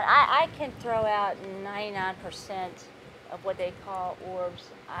been one. I can throw out 99% of what they call orbs.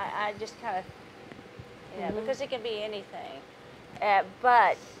 I just kind of, you know, because it can be anything.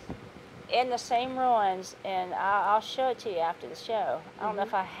 But in the same ruins, and I'll show it to you after the show. I don't know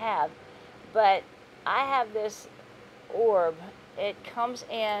if I have, but I have this orb. It comes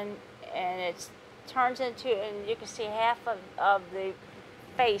in and it turns into, and you can see half of the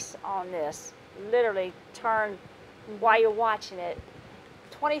face on this literally turn while you're watching it.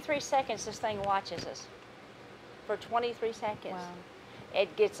 23 seconds this thing watches us. For 23 seconds. Wow.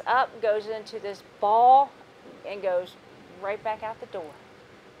 It gets up, goes into this ball, and goes right back out the door.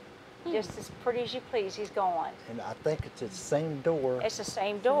 Just as pretty as you please, he's gone. And I think it's the same door. It's the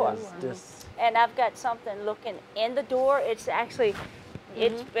same door. as this. And I've got something looking in the door. It's actually,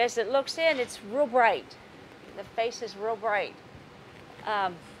 it's as it looks in, it's real bright. The face is real bright.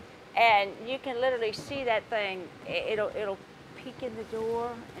 And you can literally see that thing. It'll peek in the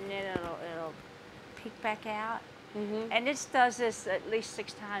door, and then it'll peek back out. And this does this at least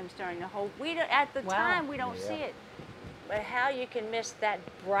 6 times during the whole. We don't, at the time we don't see it, but how you can miss that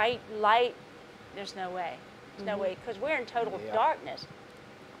bright light? There's no way. There's no way, because we're in total darkness.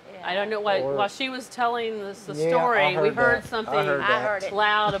 Yeah. I don't know why. Or- While she was telling us the Yeah, story, I we heard heard that. something I heard I heard it.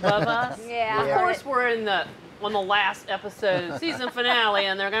 loud above us. Yeah. Of course, we're in on the last episode, season finale,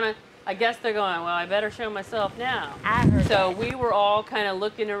 and they're gonna. I guess they're going. Well, I better show myself now. I heard So that. we were all kind of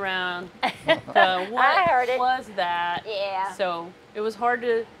looking around. What I heard it. was that? Yeah. So it was hard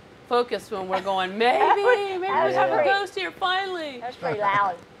to focus when we're going. Maybe there's a pretty- ghost here finally. That's pretty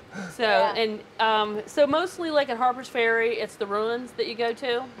loud. So Yeah. and so mostly like at Harper's Ferry, it's the ruins that you go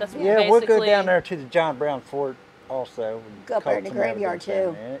to. That's Yeah, basically. we'll go down there to the John Brown Fort also. Go up there in the Caught some graveyard, evidence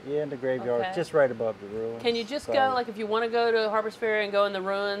down too. there. Yeah, in the graveyard, Okay. just right above the ruins. Can you just So- go, like if you want to go to Harper's Ferry and go in the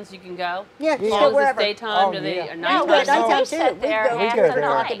ruins, you can go? Yeah, just Yeah. go As long as wherever. it's daytime, Oh, do they, yeah. or No, nighttime? Yeah, we nighttime sit too. there We We half go the go there. 2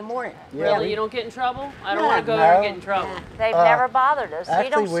 o'clock night. in the morning. Yeah, Really? we- You don't get in trouble? I don't No. want to go there and No. get in trouble. They've Uh, never bothered us. Actually,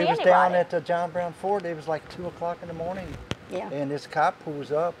 you don't we see was anybody. down at the John Brown Fort. It was like 2 o'clock in the morning, Yeah. and this cop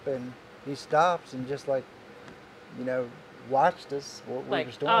pulls up and he stops and just like, you know, watched us what we Like,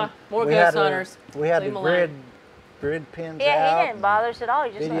 was doing. more We ghost had hunters. We had Leave the 'em alone. grid pins Yeah, out. he didn't bother us at all.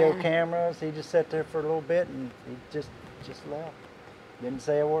 He just Video like, cameras. He just sat there for a little bit and he just left. Didn't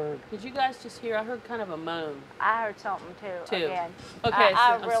say a word. Did you guys just hear? I heard kind of a moan. I heard something too. Too. Again. Okay,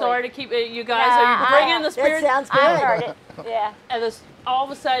 I I'm really- sorry to keep it. You guys, No, are you bringing the That spirit? sounds good. I heard it. Yeah. And this, all of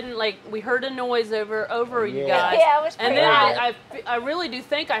a sudden, like we heard a noise over you Yeah. guys. Yeah, it was And pretty then loud. I really do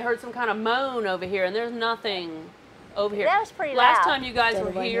think I heard some kind of moan over here, and there's nothing over here. That was pretty Last loud. time you guys Is were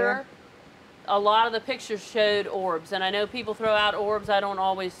anybody here, here? a lot of the pictures showed orbs, and I know people throw out orbs. I don't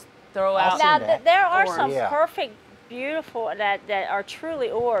always throw out. Now seen that. there are Orbs. some Yeah. perfect, beautiful that are truly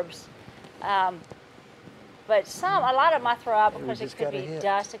orbs, but a lot of them I throw out We because it just could got a be hit.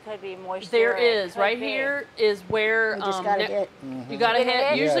 dust, it could be moisture. There it is could right be- here is where We just gotta get. you got to Get a hit.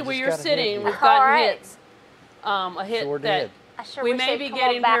 hit? Usually Yeah, where just you're got a hit. sitting, we've All gotten right. hits. A hit Sure that did. I sure We wish may they'd be come on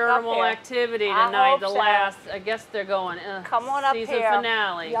getting back up paranormal here. activity I tonight. hope The so. last, I guess they're going Come on up season here.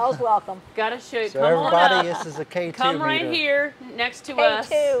 finale. Y'all's welcome. Gotta show you. So Come on everybody, up. this is a K2 Come right meter. here next to us.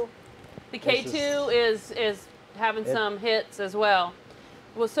 K2. The This K2 is having some hits as well.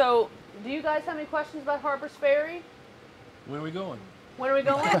 Well, so do you guys have any questions about Harper's Ferry? Where are we going? When are we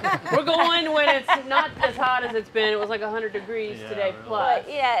going? We're going when it's not as hot as it's been. It was like 100 degrees Yeah, today really. plus.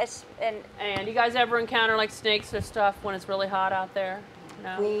 But yeah, it's And you guys ever encounter like snakes or stuff when it's really hot out there?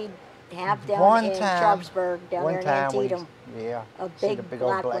 No. We have down One in time- Sharpsburg, down One there in time we, Antietam. yeah, A seen big old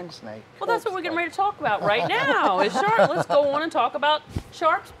black black one. snake. Well, that's what we're getting ready to talk about right now. Is Let's go on and talk about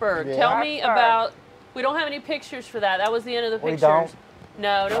Sharpsburg. Yeah. Tell me Sharpsburg. about. We don't have any pictures for that. That was the end of the We pictures. don't?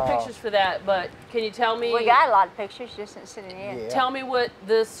 No, no Oh. pictures for that. But can you tell me? we got a lot of pictures just sitting in. Yeah. Tell me what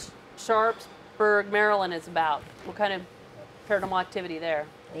this Sharpsburg, Maryland is about. What kind of paranormal activity there?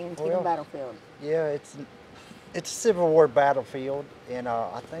 The Antietam Well, battlefield. Yeah, it's a Civil War battlefield, and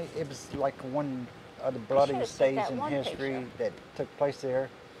I think it was like one of the bloodiest seen days that in one history picture. that took place there.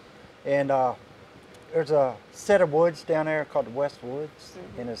 And there's a set of woods down there called the West Woods,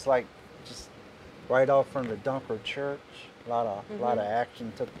 and it's like just right off from the Dunker Church. A lot of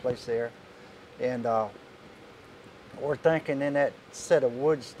action took place there, and we're thinking in that set of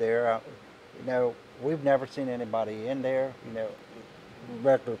woods there, you know, we've never seen anybody in there, you know,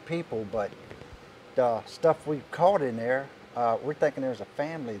 regular people, but the stuff we caught in there, we're thinking there's a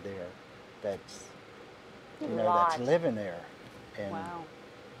family there that's, you know, that's Lot. living there, and Wow.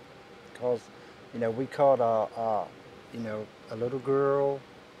 because, you know, we caught you know, a little girl,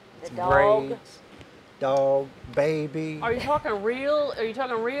 The dog. braids, dog, baby. Are you talking real? Are you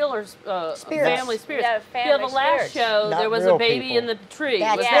talking real or Spirits. family spirits? Yeah, Yeah, the family last spirits. show Not there was a real baby people. in the tree.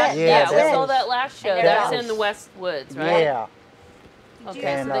 That's Was it. that? Yeah, Yeah, we that saw was- that last show. And That's there in the was- West Woods, right? Yeah. Did you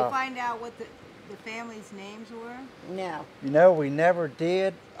Okay. And, ever find out what the families' names were? No. You know, we never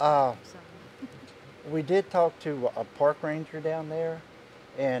did. We did talk to a park ranger down there,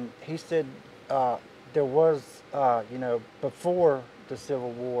 and he said there was, you know, before the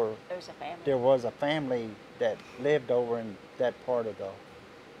Civil War, There was a family. there was a family that lived over in that part of the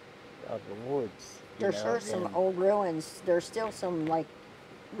woods. you There's know, sure some and- old ruins. There's still some like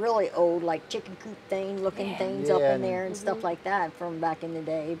really old, like chicken coop thing looking Yeah. things up Yeah, in there and stuff like that from back in the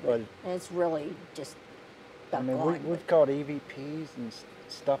day. But Well, it's really just I about mean, gone. we've caught EVPs and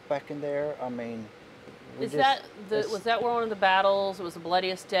stuff back in there. I mean, we Is just- that it's- was that one of the battles? It was the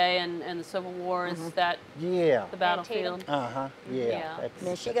bloodiest day in the Civil War. Is that Yeah. the battlefield? Uh huh. Yeah. Yeah. And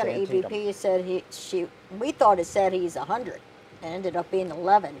then she that's got an Antietam. EVP. It said we thought it said he's 100. It ended up being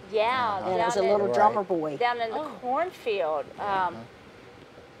 11. Yeah, And it was a down in- little Right. drummer boy. down in the Oh. cornfield.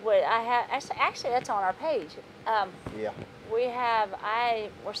 Actually, that's on our page. Yeah.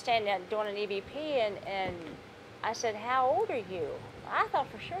 We're standing there doing an EVP, and I said, "How old are you?" I thought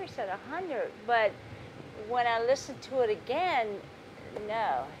for sure he said 100, but when I listened to it again,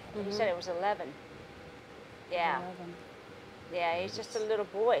 no, he said it was 11. Yeah, 11. yeah, he's just a little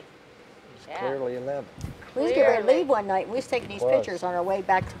boy. It's Yeah. clearly 11. We was getting ready to Clearly. leave one night. We was taking these Was. pictures on our way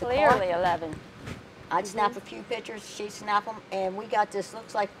back to the Clearly car. 11. I'd snap a few pictures, she'd snap them, and we got this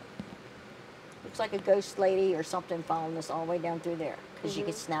looks like a ghost lady or something following us all the way down through there. Because you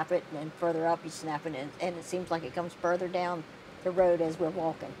could snap it, and then further up you snap it, and it seems like it comes further down the road as we're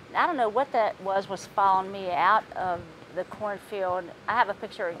walking. I don't know what that was following me out of the cornfield. I have a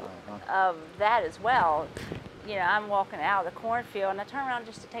picture of that as well. You know, I'm walking out of the cornfield, and I turn around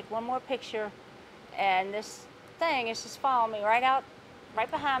just to take one more picture, and this thing is just following me right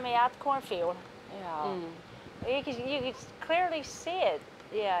behind me out the cornfield. You know, you can clearly see it.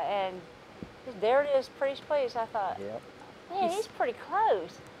 Yeah, and there it is, pretty place. I thought, Yep. man, he's pretty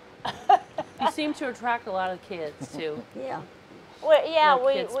close. You seem to attract a lot of kids too. Yeah. Well, yeah, Little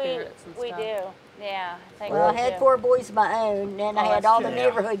we kid spirits and we stuff. do. Yeah, I think Well, I we had do. 4 boys of my own, and I Oh, had that's all true. the Yeah.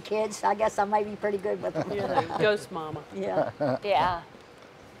 neighborhood kids. I guess I might be pretty good with them. You're the ghost mama. Yeah. Yeah.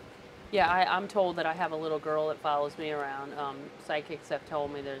 Yeah, I'm told that I have a little girl that follows me around. Psychics have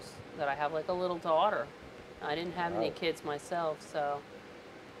told me that I have like a little daughter. I didn't have any Wow. kids myself, so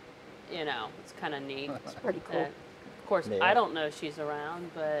you know it's kind of neat. It's pretty cool. Of course, Yeah. I don't know she's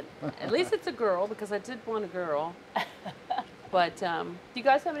around, but at least it's a girl because I did want a girl. But do you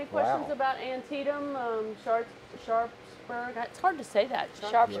guys have any questions Wow. about Antietam, Sharpsburg? It's hard to say that.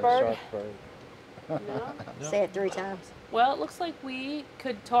 Sharpsburg. Sharpsburg. No? Say it 3 times. Well, it looks like we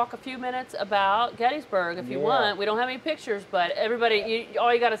could talk a few minutes about Gettysburg if you Yeah. want. We don't have any pictures, but everybody,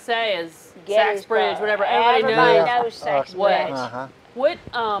 all you got to say is Sachs Bridge, Gettysburg. whatever. Everybody Yeah. knows Sachs what. Bridge. Uh-huh. What?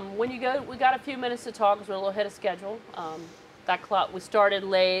 When you go, we got a few minutes to talk because we're a little ahead of schedule. That clock, we started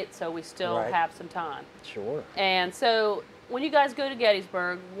late, so we still Right. have some time. Sure. And so, when you guys go to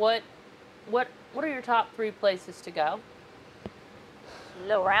Gettysburg, what are your top 3 places to go?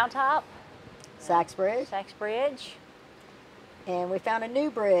 Little Round Top, Sachs Bridge. Sachs Bridge. And we found a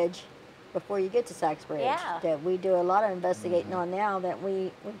new bridge before you get to Sachs Bridge Yeah. that we do a lot of investigating on now that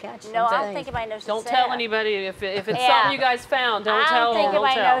we catch some No, I don't things. think anybody knows Don't it's tell there. anybody if it's Yeah. something you guys found. Don't I tell don't think them. Don't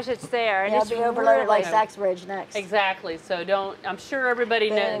anybody tell. knows it's there. And It'll it's be overloaded like really- Sachs Bridge next. Exactly. So don't. I'm sure everybody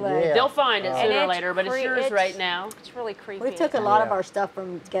But knows. anyway. Yeah. They'll find it And sooner or it's later, but it's cre- yours it's- right now. It's really creepy. We took a lot of Yeah. our stuff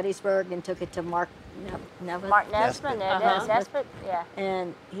from Gettysburg and took it to Mark Neville. Mark Nesbitt. Uh-huh. Nesbitt, yeah.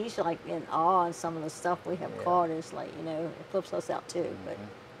 And he's like in awe on some of the stuff we have caught. Is like, you know, it flips us out too. But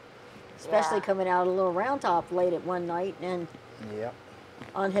especially Yeah. coming out of a little Round Top late at one night and Yep.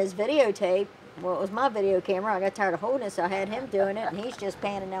 on his videotape, well, it was my video camera. I got tired of holding it, so I had him doing it, and he's just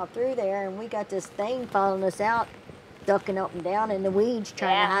panning out through there, and we got this thing following us out, ducking up and down in the weeds,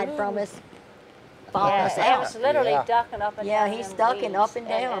 trying Yeah. to hide from us, following Yeah, us it out. was literally Yeah. ducking up and Yeah, down. he's in ducking up weeds and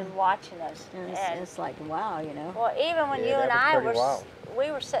down. and watching us. And And- it's like, wow, you know. well, even when Yeah, you that and was I pretty were, wild. we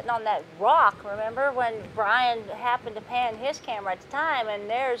were sitting on that rock. Remember when Brian happened to pan his camera at the time, and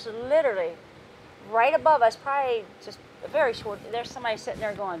there's literally right above us, probably just a very short. There's somebody sitting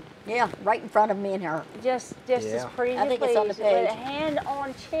there going, Yeah, right in front of me and her. just as Yeah. pretty I as think it's on the please, with a page. hand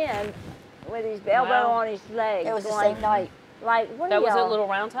on chin, with his elbow Wow. on his leg. It was the going, same night. Like, what That are was y'all? at Little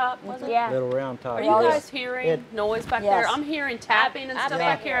Round Top, was it? Yeah. Little Round Top. Are you Oh, guys yeah. hearing It- noise back Yes. there? I'm hearing tapping and I've stuff been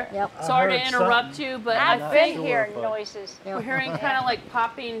back here. here. Yep. I Sorry to heard interrupt something. you, but I've I been think sure, hearing but- noises. Yeah. we're hearing kind of like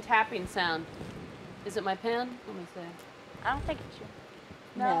popping, tapping sound. Is it my pen? Let me see. I don't think it's you.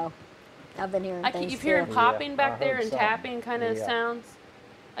 No. I've been hearing I things keep hearing too. popping Yeah, back I there heard and something. tapping kind of Yeah. sounds.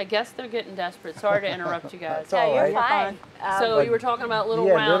 I guess they're getting desperate. Sorry to interrupt you guys. That's No, all you're right. fine. So But- you were talking about Little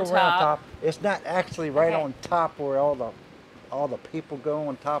yeah, Round Little Round Top. Top. It's not actually right Okay. on top where all the people go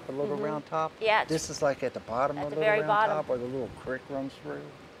on top of Little Round Top. Yeah, it's- This is like at the bottom At of the Little very Round bottom. Top where the little creek runs through.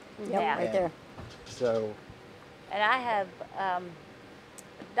 Yep, Yeah. right there. So And I have,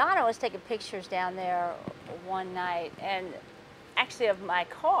 Donna was taking pictures down there one night, and actually of my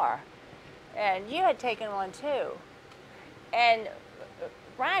car, and you had taken one too. And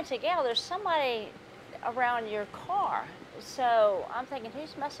Ryan said, "Gail, there's somebody around your car." So I'm thinking,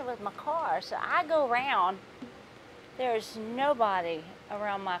 who's messing with my car? So I go around. There's nobody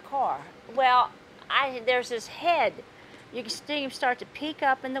around my car. Well, there's this head. You can see him start to peek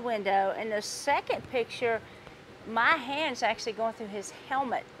up in the window. And the second picture, my hand's actually going through his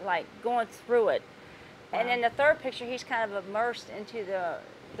helmet, like going through it. And then the third picture, he's kind of immersed into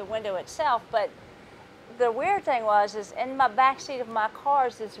the window itself. But the weird thing is in my back seat of my car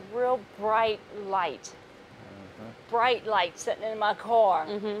is this real bright light. Bright light sitting in my car,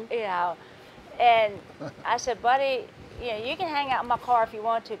 you know. And I said, buddy, you know, you can hang out in my car if you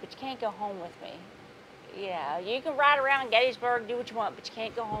want to, but you can't go home with me. Yeah, you can ride around Gettysburg, do what you want, but you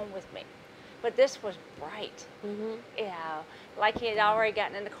can't go home with me. But this was bright. You know, like he had already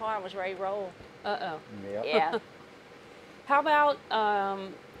gotten in the car and was ready to roll. Uh-oh. yeah. Yeah. How about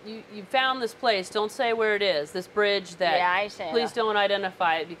you found this place? Don't say where it is. This bridge that. Yeah, I ain't saying Please that. don't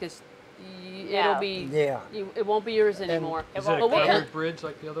identify it because it'll No. be. Yeah. It won't be yours anymore. Is it a But what covered kind- bridge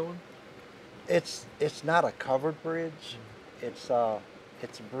like the other one? It's not a covered bridge. It's a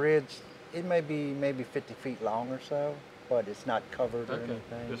bridge. It may be maybe 50 feet long or so, but it's not covered or Okay,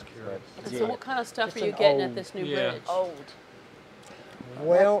 anything. just curious. But, So yeah. what kind of stuff Just are you an getting at old- this new Yeah. bridge? Old.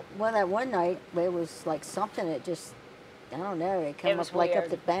 Well, Well, that one night, it was like something that just, I don't know, it came was up like up weird.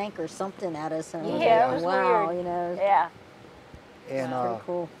 the bank or something at us. And I was Yeah, like, it was wow, weird. you know, Yeah. and pretty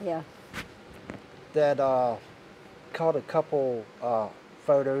cool. Yeah. that caught a couple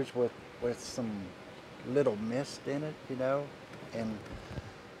photos with some little mist in it, you know, and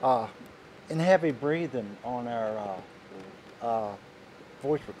heavy breathing on our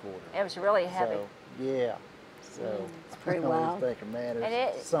voice recorder. It was really heavy. So yeah, so It's pretty I was wild. thinking, man, And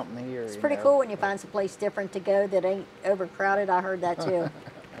there's it- something here. It's you pretty know? cool when you find some place different to go that ain't overcrowded. I heard that too.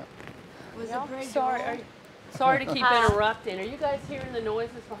 Was No, the bridge Sorry, old? sorry to keep Huh? interrupting. Are you guys hearing the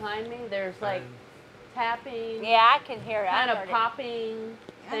noises behind me? There's like tapping, Yeah, I can hear it. kind I of heard it. popping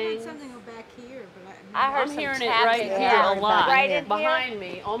I heard things. something back here, but I heard I'm some hearing it tapping. right Yeah, here I a heard it lot. back Right in here? behind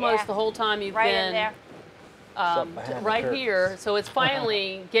me, almost Yeah. the whole time you've Right been in there. Something behind the right curtains. here. So it's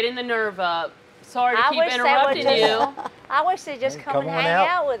finally getting the nerve up. Sorry to I keep wish they would interrupting just- you. I wish they'd just Hey, come come and on hang out.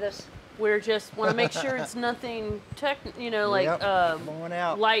 out with us. We're just want to make sure it's nothing like Yep, come on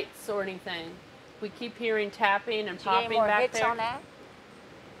out. lights or anything. We keep hearing tapping and Did you get any popping more back hits there. on that?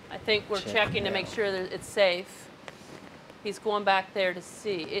 I think we're Check checking it to make out. sure that it's safe. He's going back there to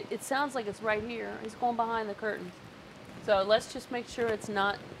see. It sounds like it's right here. He's going behind the curtains. So let's just make sure it's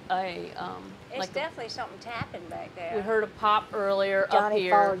not a It's like definitely something tapping back there. we heard a pop earlier up Johnny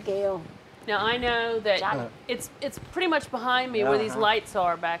here. followed Gail. Now I know that Johnny. it's pretty much behind me where these Uh-huh. lights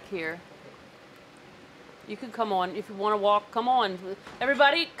are back here. You can come on if you want to walk. Come on,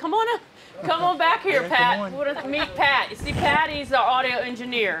 everybody, come on up. Come on back here, Yeah, Pat. come on. What is, meet Pat. You see, Pat, he's our audio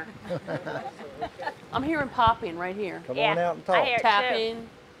engineer. I'm hearing popping right here. Come Yeah, on out and I talk. hear it. Tapping,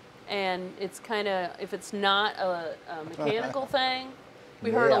 and it's kind of, if it's not a mechanical thing,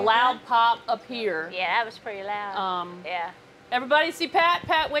 we heard a Yeah. loud pop up here. Yeah, that was pretty loud. Yeah. Everybody see Pat?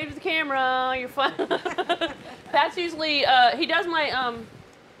 Pat, wave to the camera. You're fun. Pat's usually, he does my,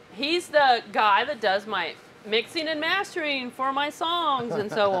 he's the guy that does my mixing and mastering for my songs and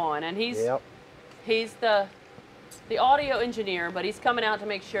so on. And he's Yep. he's the audio engineer, but he's coming out to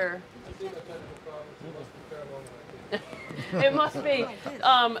make sure. It must be.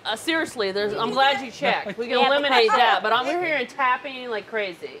 Seriously, I'm glad you checked. We can Yeah, eliminate because- that, but we're hearing tapping like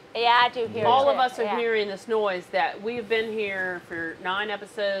crazy. Yeah, I do hear All it of too. us are Yeah. hearing this noise that we've been here for 9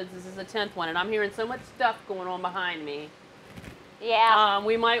 episodes. This is the 10th one, and I'm hearing so much stuff going on behind me. Yeah.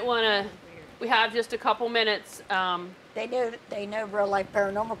 We might want to. We have just a couple minutes. They know real life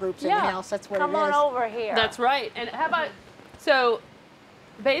paranormal groups in Yeah. the house. That's what Come it is. on over here. That's right. And how about so?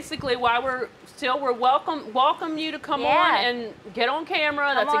 Basically, while we're welcome you to come Yeah. on and get on camera.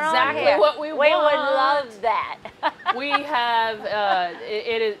 Come That's on over exactly here. what we want. We would love that. We have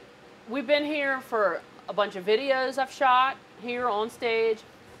it is. We've been here for a bunch of videos I've shot here on stage,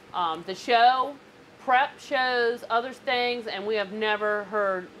 the show, prep shows, other things, and we have never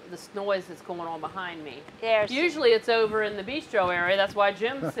heard this noise that's going on behind me. Usually it's over in the bistro area. That's why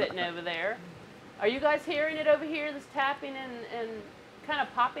Jim's sitting over there. Are you guys hearing it over here? This tapping and kind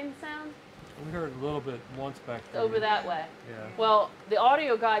of popping sound We heard a little bit once back there. over that way. Yeah. Well, the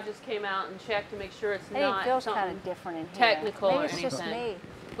audio guy just came out and checked to make sure it's I think not it feels something kind of different in here. technical Maybe or it's just anything. me.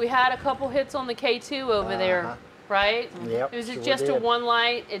 We had a couple hits on the K2 over there, Uh-huh. right? Yep, It was sure just a did. one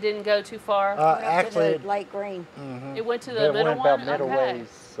light. It didn't go too far. Went up to Actually, the light green. It went to the that middle went one. about middle Okay. ways,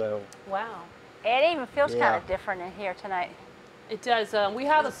 so Wow. It even feels Yeah. kind of different in here tonight. It does. We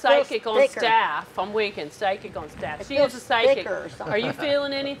have a It feels psychic on thicker. staff. I'm winking. Psychic on staff. It She is a feels psychic. thicker or something. Are you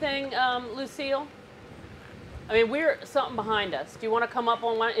feeling anything, Lucille? I mean, we're something behind us. Do you want to come up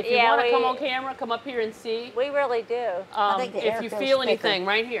on one? If you Yeah, want to come we- on camera, come up here and see. We really do. I think the If air you feels feel thicker. anything,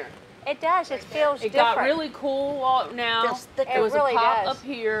 right here. It does. It feels It different. got really cool now. Feels thicker. There was It really a pop does. up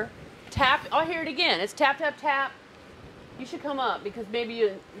here. Tap. I'll hear it again. It's tap, tap, tap. You should come up because maybe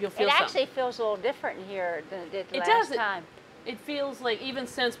you'll feel It something. actually feels a little different in here than it did the It last does. time. It feels like even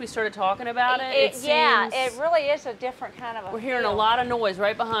since we started talking about it, Yeah, seems it really is a different kind of a we're hearing a feel. lot of noise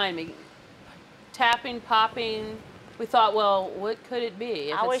right behind me. Tapping, popping. We thought, well, what could it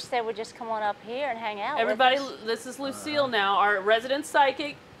be? If I wish it's- they would just come on up here and hang out everybody, with us. this is Lucille now, our resident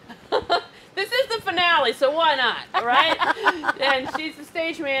psychic. This is the finale, so why not, right? And she's the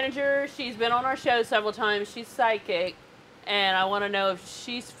stage manager. She's been on our show several times. She's psychic, and I want to know if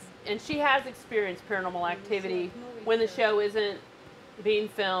she has experienced paranormal activity when the show isn't being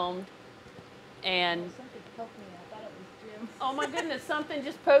filmed. And Something poked me. I thought it was Jim. oh my goodness, something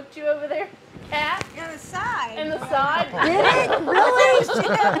just poked you over there, cat, On the side. in the side. Did it? Really? Inside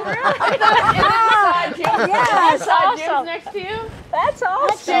Jim. Yes. Inside Jim's Awesome. next to you. That's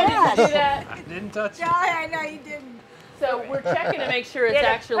awesome. Yes. Do that. I didn't touch it. Johnny, I know you didn't. So we're checking to make sure it's Did it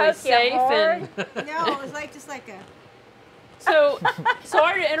actually poke you safe. And hard? No, it was like just like a. so,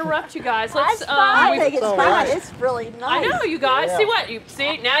 sorry to interrupt you guys. Let's. That's fine. I think it's all fine. right. It's really I nice. know you guys. Yeah. See what you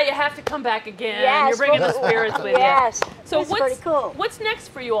see now. You have to come back again. Yes, You're bringing the well, spirits with yes. you. So That's what's pretty cool. what's next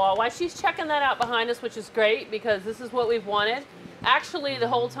for you all? While she's checking that out behind us, which is great because this is what we've wanted. Actually, the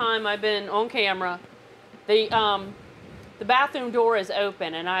whole time I've been on camera, the bathroom door is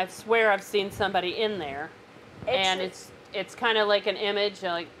open, and I swear I've seen somebody in there. And it's kind of like an image,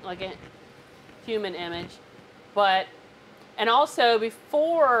 like a human image, but and also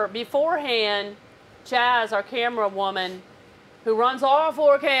beforehand, Jazz, our camera woman, who runs all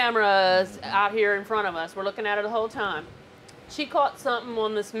 4 cameras out here in front of us, we're looking at her the whole time. She caught something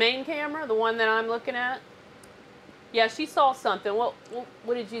on this main camera, the one that I'm looking at. Yeah, she saw something. What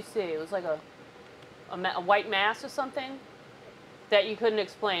did you see? It was like a white mass or something that you couldn't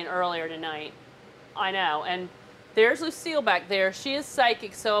explain earlier tonight. I know, and there's Lucille back there. She is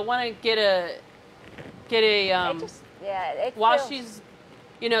psychic, so I want to get a It while feels- she's,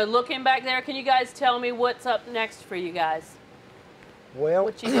 looking back there. Can you guys tell me what's up next for you guys? well,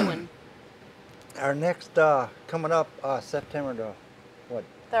 What you doing? our next coming up September the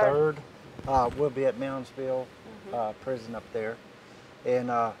Third. 3rd, we'll be at Moundsville prison up there, and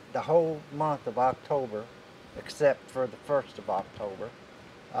the whole month of October except for the 1st of October.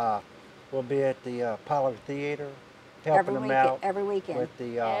 We'll be at the Apollo Theater, helping them out every weekend. with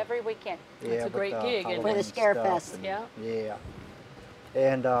the Every weekend. It's a with great the gig, isn't it? For the Halloween Scare stuff Fest. and- Yeah. Yeah.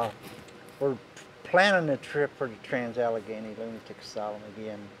 And we're planning a trip for the Trans-Allegheny Lunatic Asylum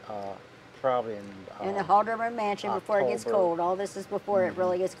again, probably In the Haldeman Mansion before it gets October. cold. All this is before it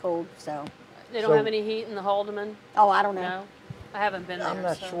really gets cold. So, They don't So- have any heat in the Haldeman? oh, I don't know. No? I haven't been there. I'm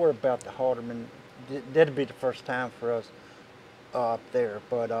not so. sure about the Haldeman. That'd be the first time for us up there.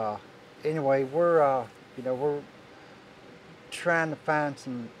 But anyway, we're we're trying to find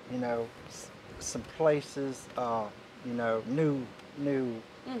some some places, new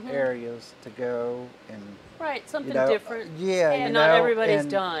areas to go and Right, something know, different. Yeah, And you not know, everybody's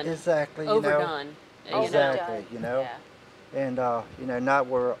and done. Exactly. Overdone. you know. Exactly. Yeah. And not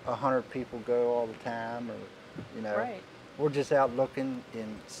where 100 people go all the time, or Right. we're just out looking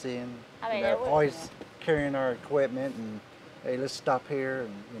and seeing, I mean, it would- always carrying our equipment and, hey, let's stop here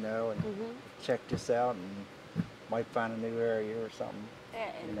and, and Mm-hmm. check this out and might find a new area or something,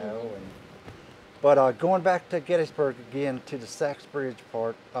 And But going back to Gettysburg again, to the Sachs Bridge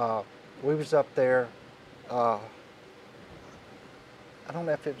part, we was up there, I don't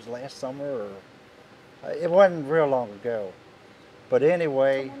know if it was last summer or, it wasn't real long ago. But I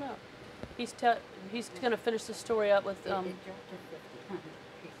anyway, don't know. He's going to finish the story up with.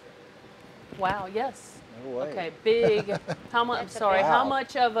 Wow. Yes. no way. Okay. Big. How much? That's a Sorry. big- How Wow.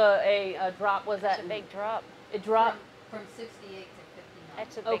 much of a drop was that's that? a big drop. It dropped. From 68 to 59.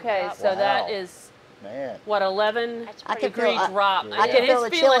 That's a big Okay. drop. So Wow. that is Man. what 11 That's I pretty can feel- degree drop. Yeah. I can It feel is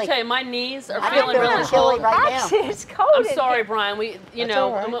the feeling. I chili. tell you, my knees are I can feeling feel really the chili cold. right now. It's cold. I'm in sorry, here. Brian. That's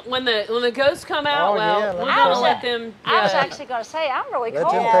all right. When the ghosts come out, Oh, well, yeah, we're let gonna them let go. them. I was yeah. actually going to say I'm really Let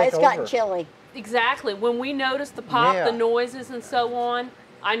cold. them Yeah, take it's gotten over. chilly. Exactly. When we notice the pop, Yeah. the noises, and so on,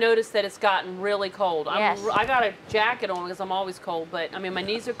 I noticed that it's gotten really cold. Yes. I got a jacket on because I'm always cold, but I mean, my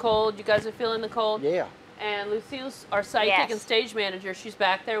knees are cold. You guys are feeling the cold? Yeah. And Lucille's our psychic Yes. and stage manager. She's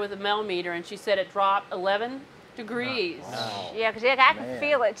back there with a meter, and she said it dropped 11 degrees. Wow. Yeah, because I can Man.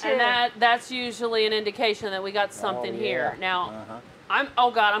 feel it too. And that's usually an indication that we got something Oh, here. yeah. Now, Uh-huh.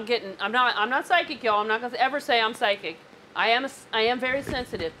 I'm not psychic, y'all. I'm not gonna ever say I'm psychic. I am very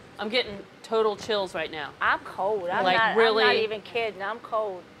sensitive. I'm getting total chills right now. I'm cold. I'm Like, not. I'm not really- even kidding. I'm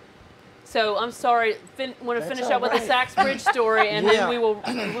cold. So I'm sorry. Want to That's finish all up with the right. Sachs Bridge story, and Yeah. then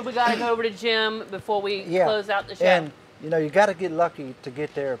we got to go over to Jim before we Yeah. close out the show. And you got to get lucky to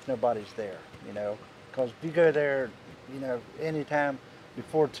get there if nobody's there. Because if you go there, anytime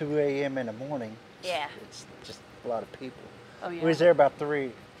before 2 a.m. in the morning, Yeah. it's just a lot of people. Oh yeah. We was there about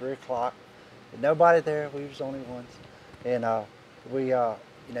 3 o'clock. Nobody there. We was the only ones, and we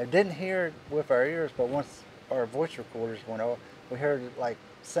didn't hear it with our ears, but once our voice recorders went off, we heard it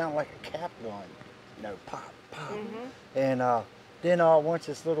sound like a cap gun, pop, pop, and then once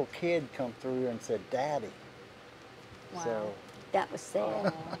this little kid come through and said, "Daddy." Wow. So That was sad.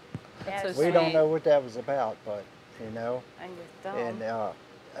 That's so Yes. we sweet. don't know what that was about, but And just don't. and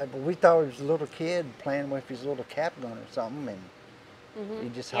but we thought it was a little kid playing with his little cap gun or something, and he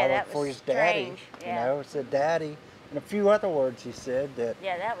just Yeah, hollered that for was his daddy. strange, yeah. It said "Daddy," and a few other words he said that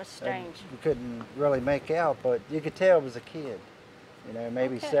Yeah, that was strange. we couldn't really make out, but you could tell it was a kid.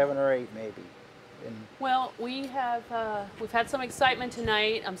 Maybe Okay. 7 or 8, maybe. And Well, we've had some excitement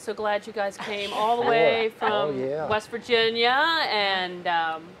tonight. I'm so glad you guys came all the Sure. way Oh, from yeah. West Virginia, and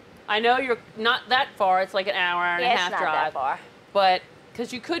I know you're not that far. It's like an hour and a Yeah, half it's not drive. that far. But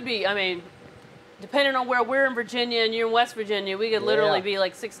because you could be, I mean, depending on where we're in Virginia and you're in West Virginia, we could literally Yeah. be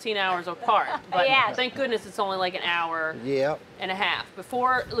like 16 hours apart. But Yeah. thank goodness it's only like an hour yeah, and a half.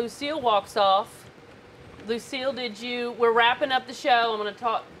 Before Lucille walks off, Lucille, we're wrapping up the show. I'm going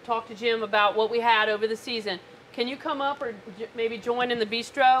to talk to Jim about what we had over the season. Can you come up or maybe join in the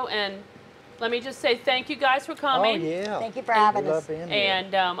bistro? And let me just say thank you guys for coming. Oh yeah. Thank you for having We us. love being there.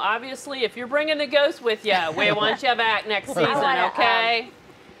 And obviously, if you're bringing the ghost with you, we want you back next season, wanna, okay?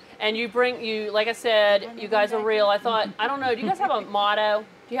 And like I said, you guys are real. I don't know, do you guys have a motto?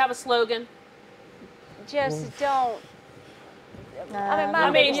 Do you have a slogan? Just don't. I mean, my I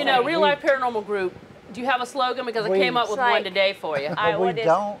mean, biggest thing- Real Life Paranormal Group, do you have a slogan? Because I We- came up with It's like- one today for you. I But we what is-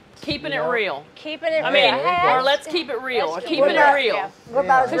 don't. Keeping you it know. real. Keeping it I real. mean, Hey, or let's keep it real, or let's keeping keep it it real. real. We're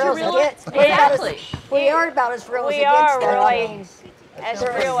about as Yeah. real as Because it you're gets. real- We're about as- Exactly. We are about as real as We it are gets. though. I really mean, as sounds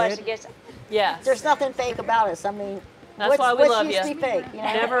real pretty as good. it gets. Yes. there's nothing fake about us. I mean, That's why we what's love used to you. be fake?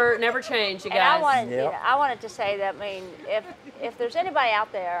 Never change, you And I guys. wanted, Yep. I wanted to say that. I mean, if there's anybody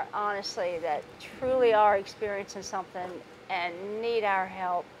out there, honestly, that truly are experiencing something and need our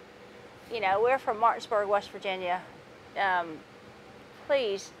help, we're from Martinsburg, West Virginia.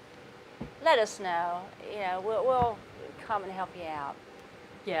 Please let us know. You know, we'll come and help you out.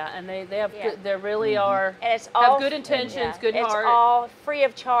 Yeah, and they have Yeah. good, they really are And it's have all good intentions, good it's heart. all free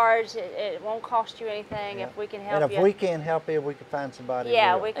of charge. It won't cost you anything Yeah. if we can help And if you. we can't help you, we can find somebody.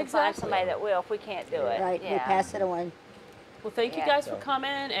 yeah, will. we can find Exactly. somebody that will if we can't do it. Right, Yeah. we pass it on. Well, thank you Yeah. guys for coming,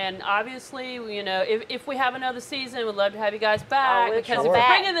 and obviously, you know, if we have another season, we'd love to have you guys back, we'll because come if you're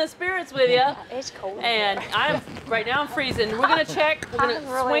back. bringing the spirits with you, It's cold. in and here. right now I'm freezing. We're gonna check. We're gonna I'm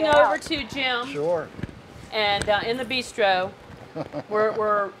really swing out. over to Jim, Sure. and in the bistro,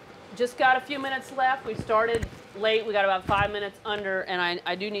 we're just got a few minutes left. We started late. We got about 5 minutes under, and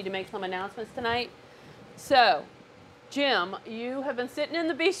I do need to make some announcements tonight. So, Jim, you have been sitting in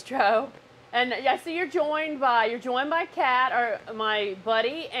the bistro, and I see you're joined by Kat, or my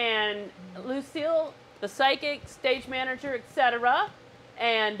buddy, and Lucille, the psychic, stage manager, etc.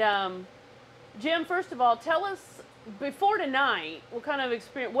 And Jim, first of all, tell us before tonight, what kind of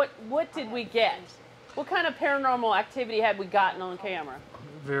experience? What did we get? What kind of paranormal activity had we gotten on camera?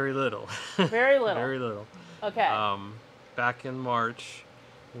 Very little. Very little. Very little. Okay. Back in March,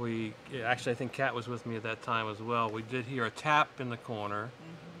 actually I think Kat was with me at that time as well. We did hear a tap in the corner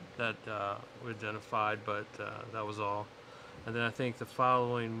that we identified, but that was all. And then I think the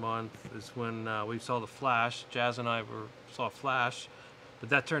following month is when we saw the flash. Jazz and I saw a flash, but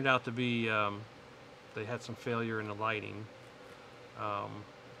that turned out to be they had some failure in the lighting.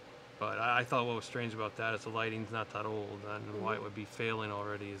 But I thought what was strange about that is the lighting's not that old, and why it would be failing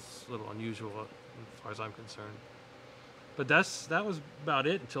already is a little unusual as far as I'm concerned. But that was about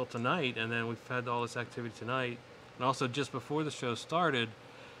it until tonight, and then we've had all this activity tonight. And also just before the show started,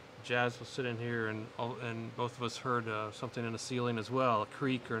 Jazz was sitting here, and both of us heard something in the ceiling as well, a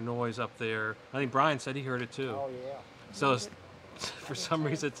creak or noise up there. I think Brian said he heard it too. Oh yeah. So for some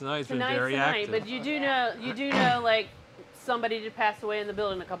reason tonight's been very tonight, active. but you do know, like, somebody did pass away in the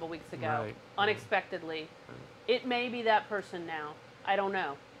building a couple weeks ago, Right. unexpectedly. It may be that person now. I don't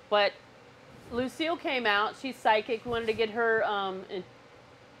know. But Lucille came out. She's psychic. We wanted to get her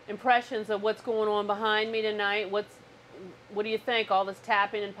impressions of what's going on behind me tonight. What do you think? All this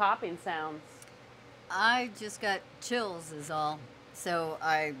tapping and popping sounds. I just got chills is all. So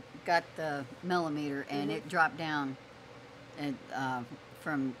I got the millimeter and it dropped down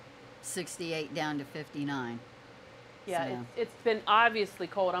from 68 down to 59. Yeah, So- it's been obviously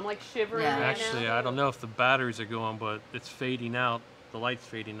cold. I'm like shivering Yeah. right Actually, now. I don't know if the batteries are going, but it's fading out. The light's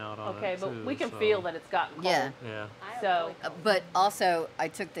fading out on Okay, it but too, we can so- feel that it's gotten cold. Yeah. Yeah. So, But also, I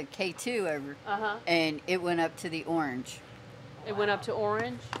took the K2 over uh-huh. and it went up to the orange It went up to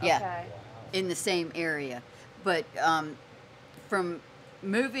orange? Yeah. Okay. in the same area. But from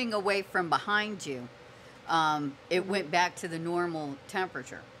moving away from behind you, it went back to the normal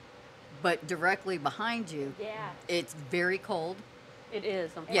temperature. But directly behind you, Yeah. it's very cold. It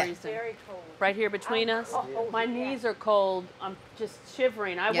is. I'm Yeah. It's freezing. very cold. Right here between us. cold, My yeah. knees are cold. I'm just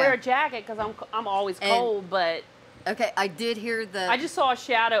shivering. I Yeah. wear a jacket because I'm always And- cold, but Okay, I did hear the. I just saw a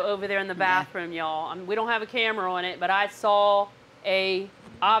shadow over there in the bathroom, y'all. We don't have a camera on it, but I saw a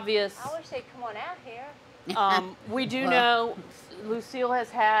obvious. I wish they'd come on out here. We do Well- know Lucille has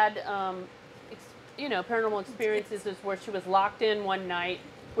had, paranormal experiences where she was locked in one night,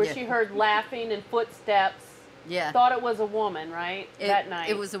 where Yeah. she heard laughing and footsteps. Yeah. Thought it was a woman, right? That night.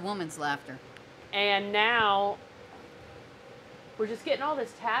 It was a woman's laughter. And now we're just getting all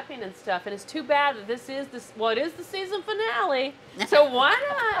this tapping and stuff, and it's too bad that it is the season finale. So why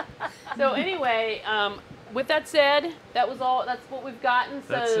not? So anyway, with that said, that was all. That's what we've gotten.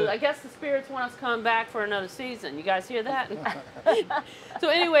 That's So it. I guess the spirits want us coming back for another season. You guys hear that? So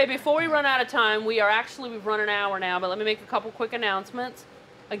anyway, before we run out of time, we've run an hour now, but let me make a couple quick announcements.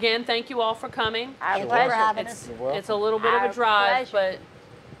 Again, thank you all for coming. Our Thank you for pleasure. having It's, us. You're welcome. it's a little bit of Our a drive, pleasure.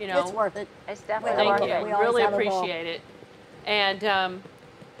 but you know, It's worth it. It's definitely thank worth you. it. We always Really have a ball. appreciate it. And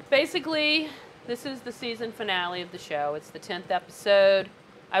basically, this is the season finale of the show. It's the 10th episode.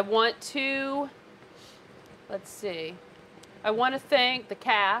 I want to thank the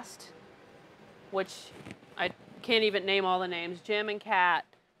cast, which I can't even name all the names. Jim and Kat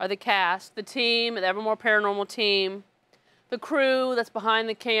are the cast, the team, the Evermore Paranormal team, the crew that's behind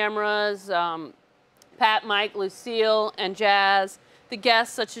the cameras, Pat, Mike, Lucille, and Jazz, the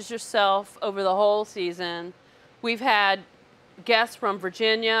guests such as yourself over the whole season. We've had guests from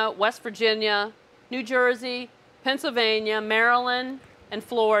Virginia, West Virginia, New Jersey, Pennsylvania, Maryland, and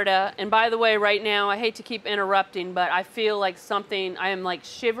Florida. And by the way, right now, I hate to keep interrupting, but I feel like I am like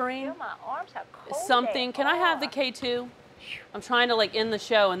shivering. Feel my arms, how cold Something. they Can I have the are. K2? I'm trying to end the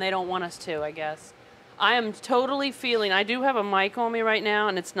show and they don't want us to, I guess. I am totally feeling, I do have a mic on me right now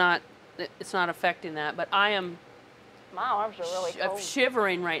and it's not affecting that, but I am My arms are really I'm cold.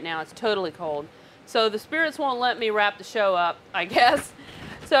 shivering right now. It's totally cold. So the spirits won't let me wrap the show up, I guess.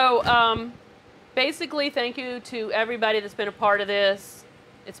 So basically, thank you to everybody that's been a part of this.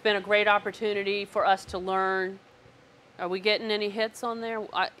 It's been a great opportunity for us to learn. Are we getting any hits on there?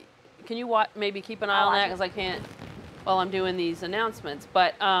 Can you maybe keep an eye on that, because I can't while I'm doing these announcements.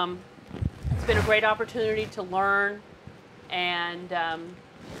 But it's been a great opportunity to learn and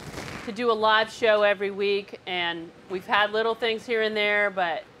to do a live show every week. And we've had little things here and there,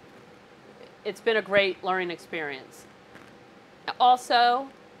 but it's been a great learning experience. Also,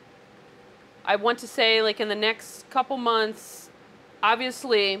 I want to say, like, in the next couple months,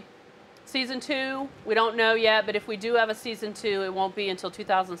 obviously, season 2, we don't know yet, but if we do have a season 2, it won't be until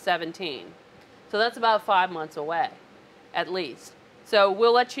 2017. So that's about 5 months away, at least. So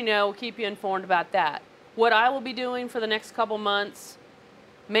we'll let you know, we'll keep you informed about that. What I will be doing for the next couple months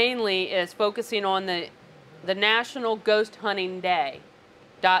mainly is focusing on the National Ghost Hunting Day.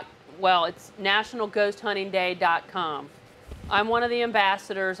 It's nationalghosthuntingday.com. I'm one of the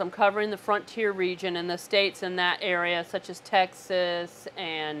ambassadors. I'm covering the frontier region and the states in that area, such as Texas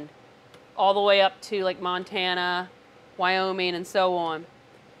and all the way up to like Montana, Wyoming, and so on.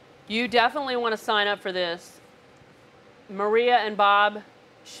 You definitely want to sign up for this. Maria and Bob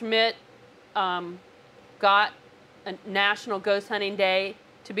Schmidt got a National Ghost Hunting Day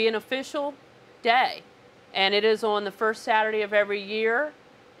to be an official day. And it is on the first Saturday of every year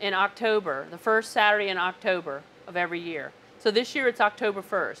in October, the first Saturday in October of every year. So this year it's October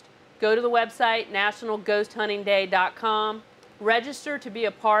 1st. Go to the website, nationalghosthuntingday.com. Register to be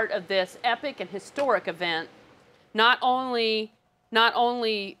a part of this epic and historic event. Not only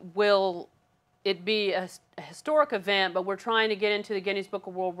will it be a historic event, but we're trying to get into the Guinness Book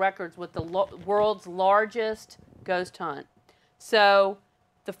of World Records with the world's largest ghost hunt. So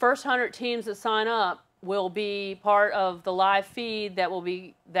the first 100 teams that sign up will be part of the live feed that will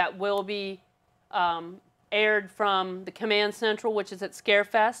be aired from the Command Central, which is at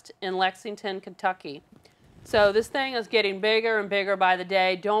Scarefest in Lexington, Kentucky. So this thing is getting bigger and bigger by the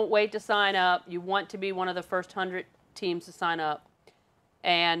day. Don't wait to sign up. You want to be one of the first 100 teams to sign up.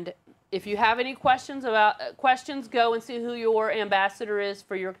 And if you have any questions, go and see who your ambassador is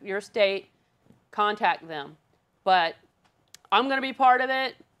for your state. Contact them. But I'm going to be part of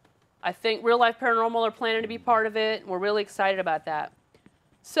it. I think Real Life Paranormal are planning to be part of it. We're really excited about that.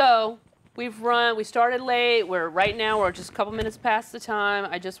 So we started late. Right now we're just a couple minutes past the time.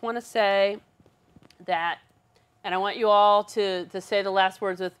 I just want to say that, and I want you all to say the last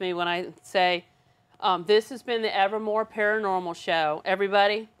words with me when I say, this has been the Evermore Paranormal Show.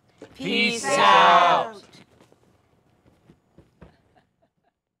 Everybody, Peace out.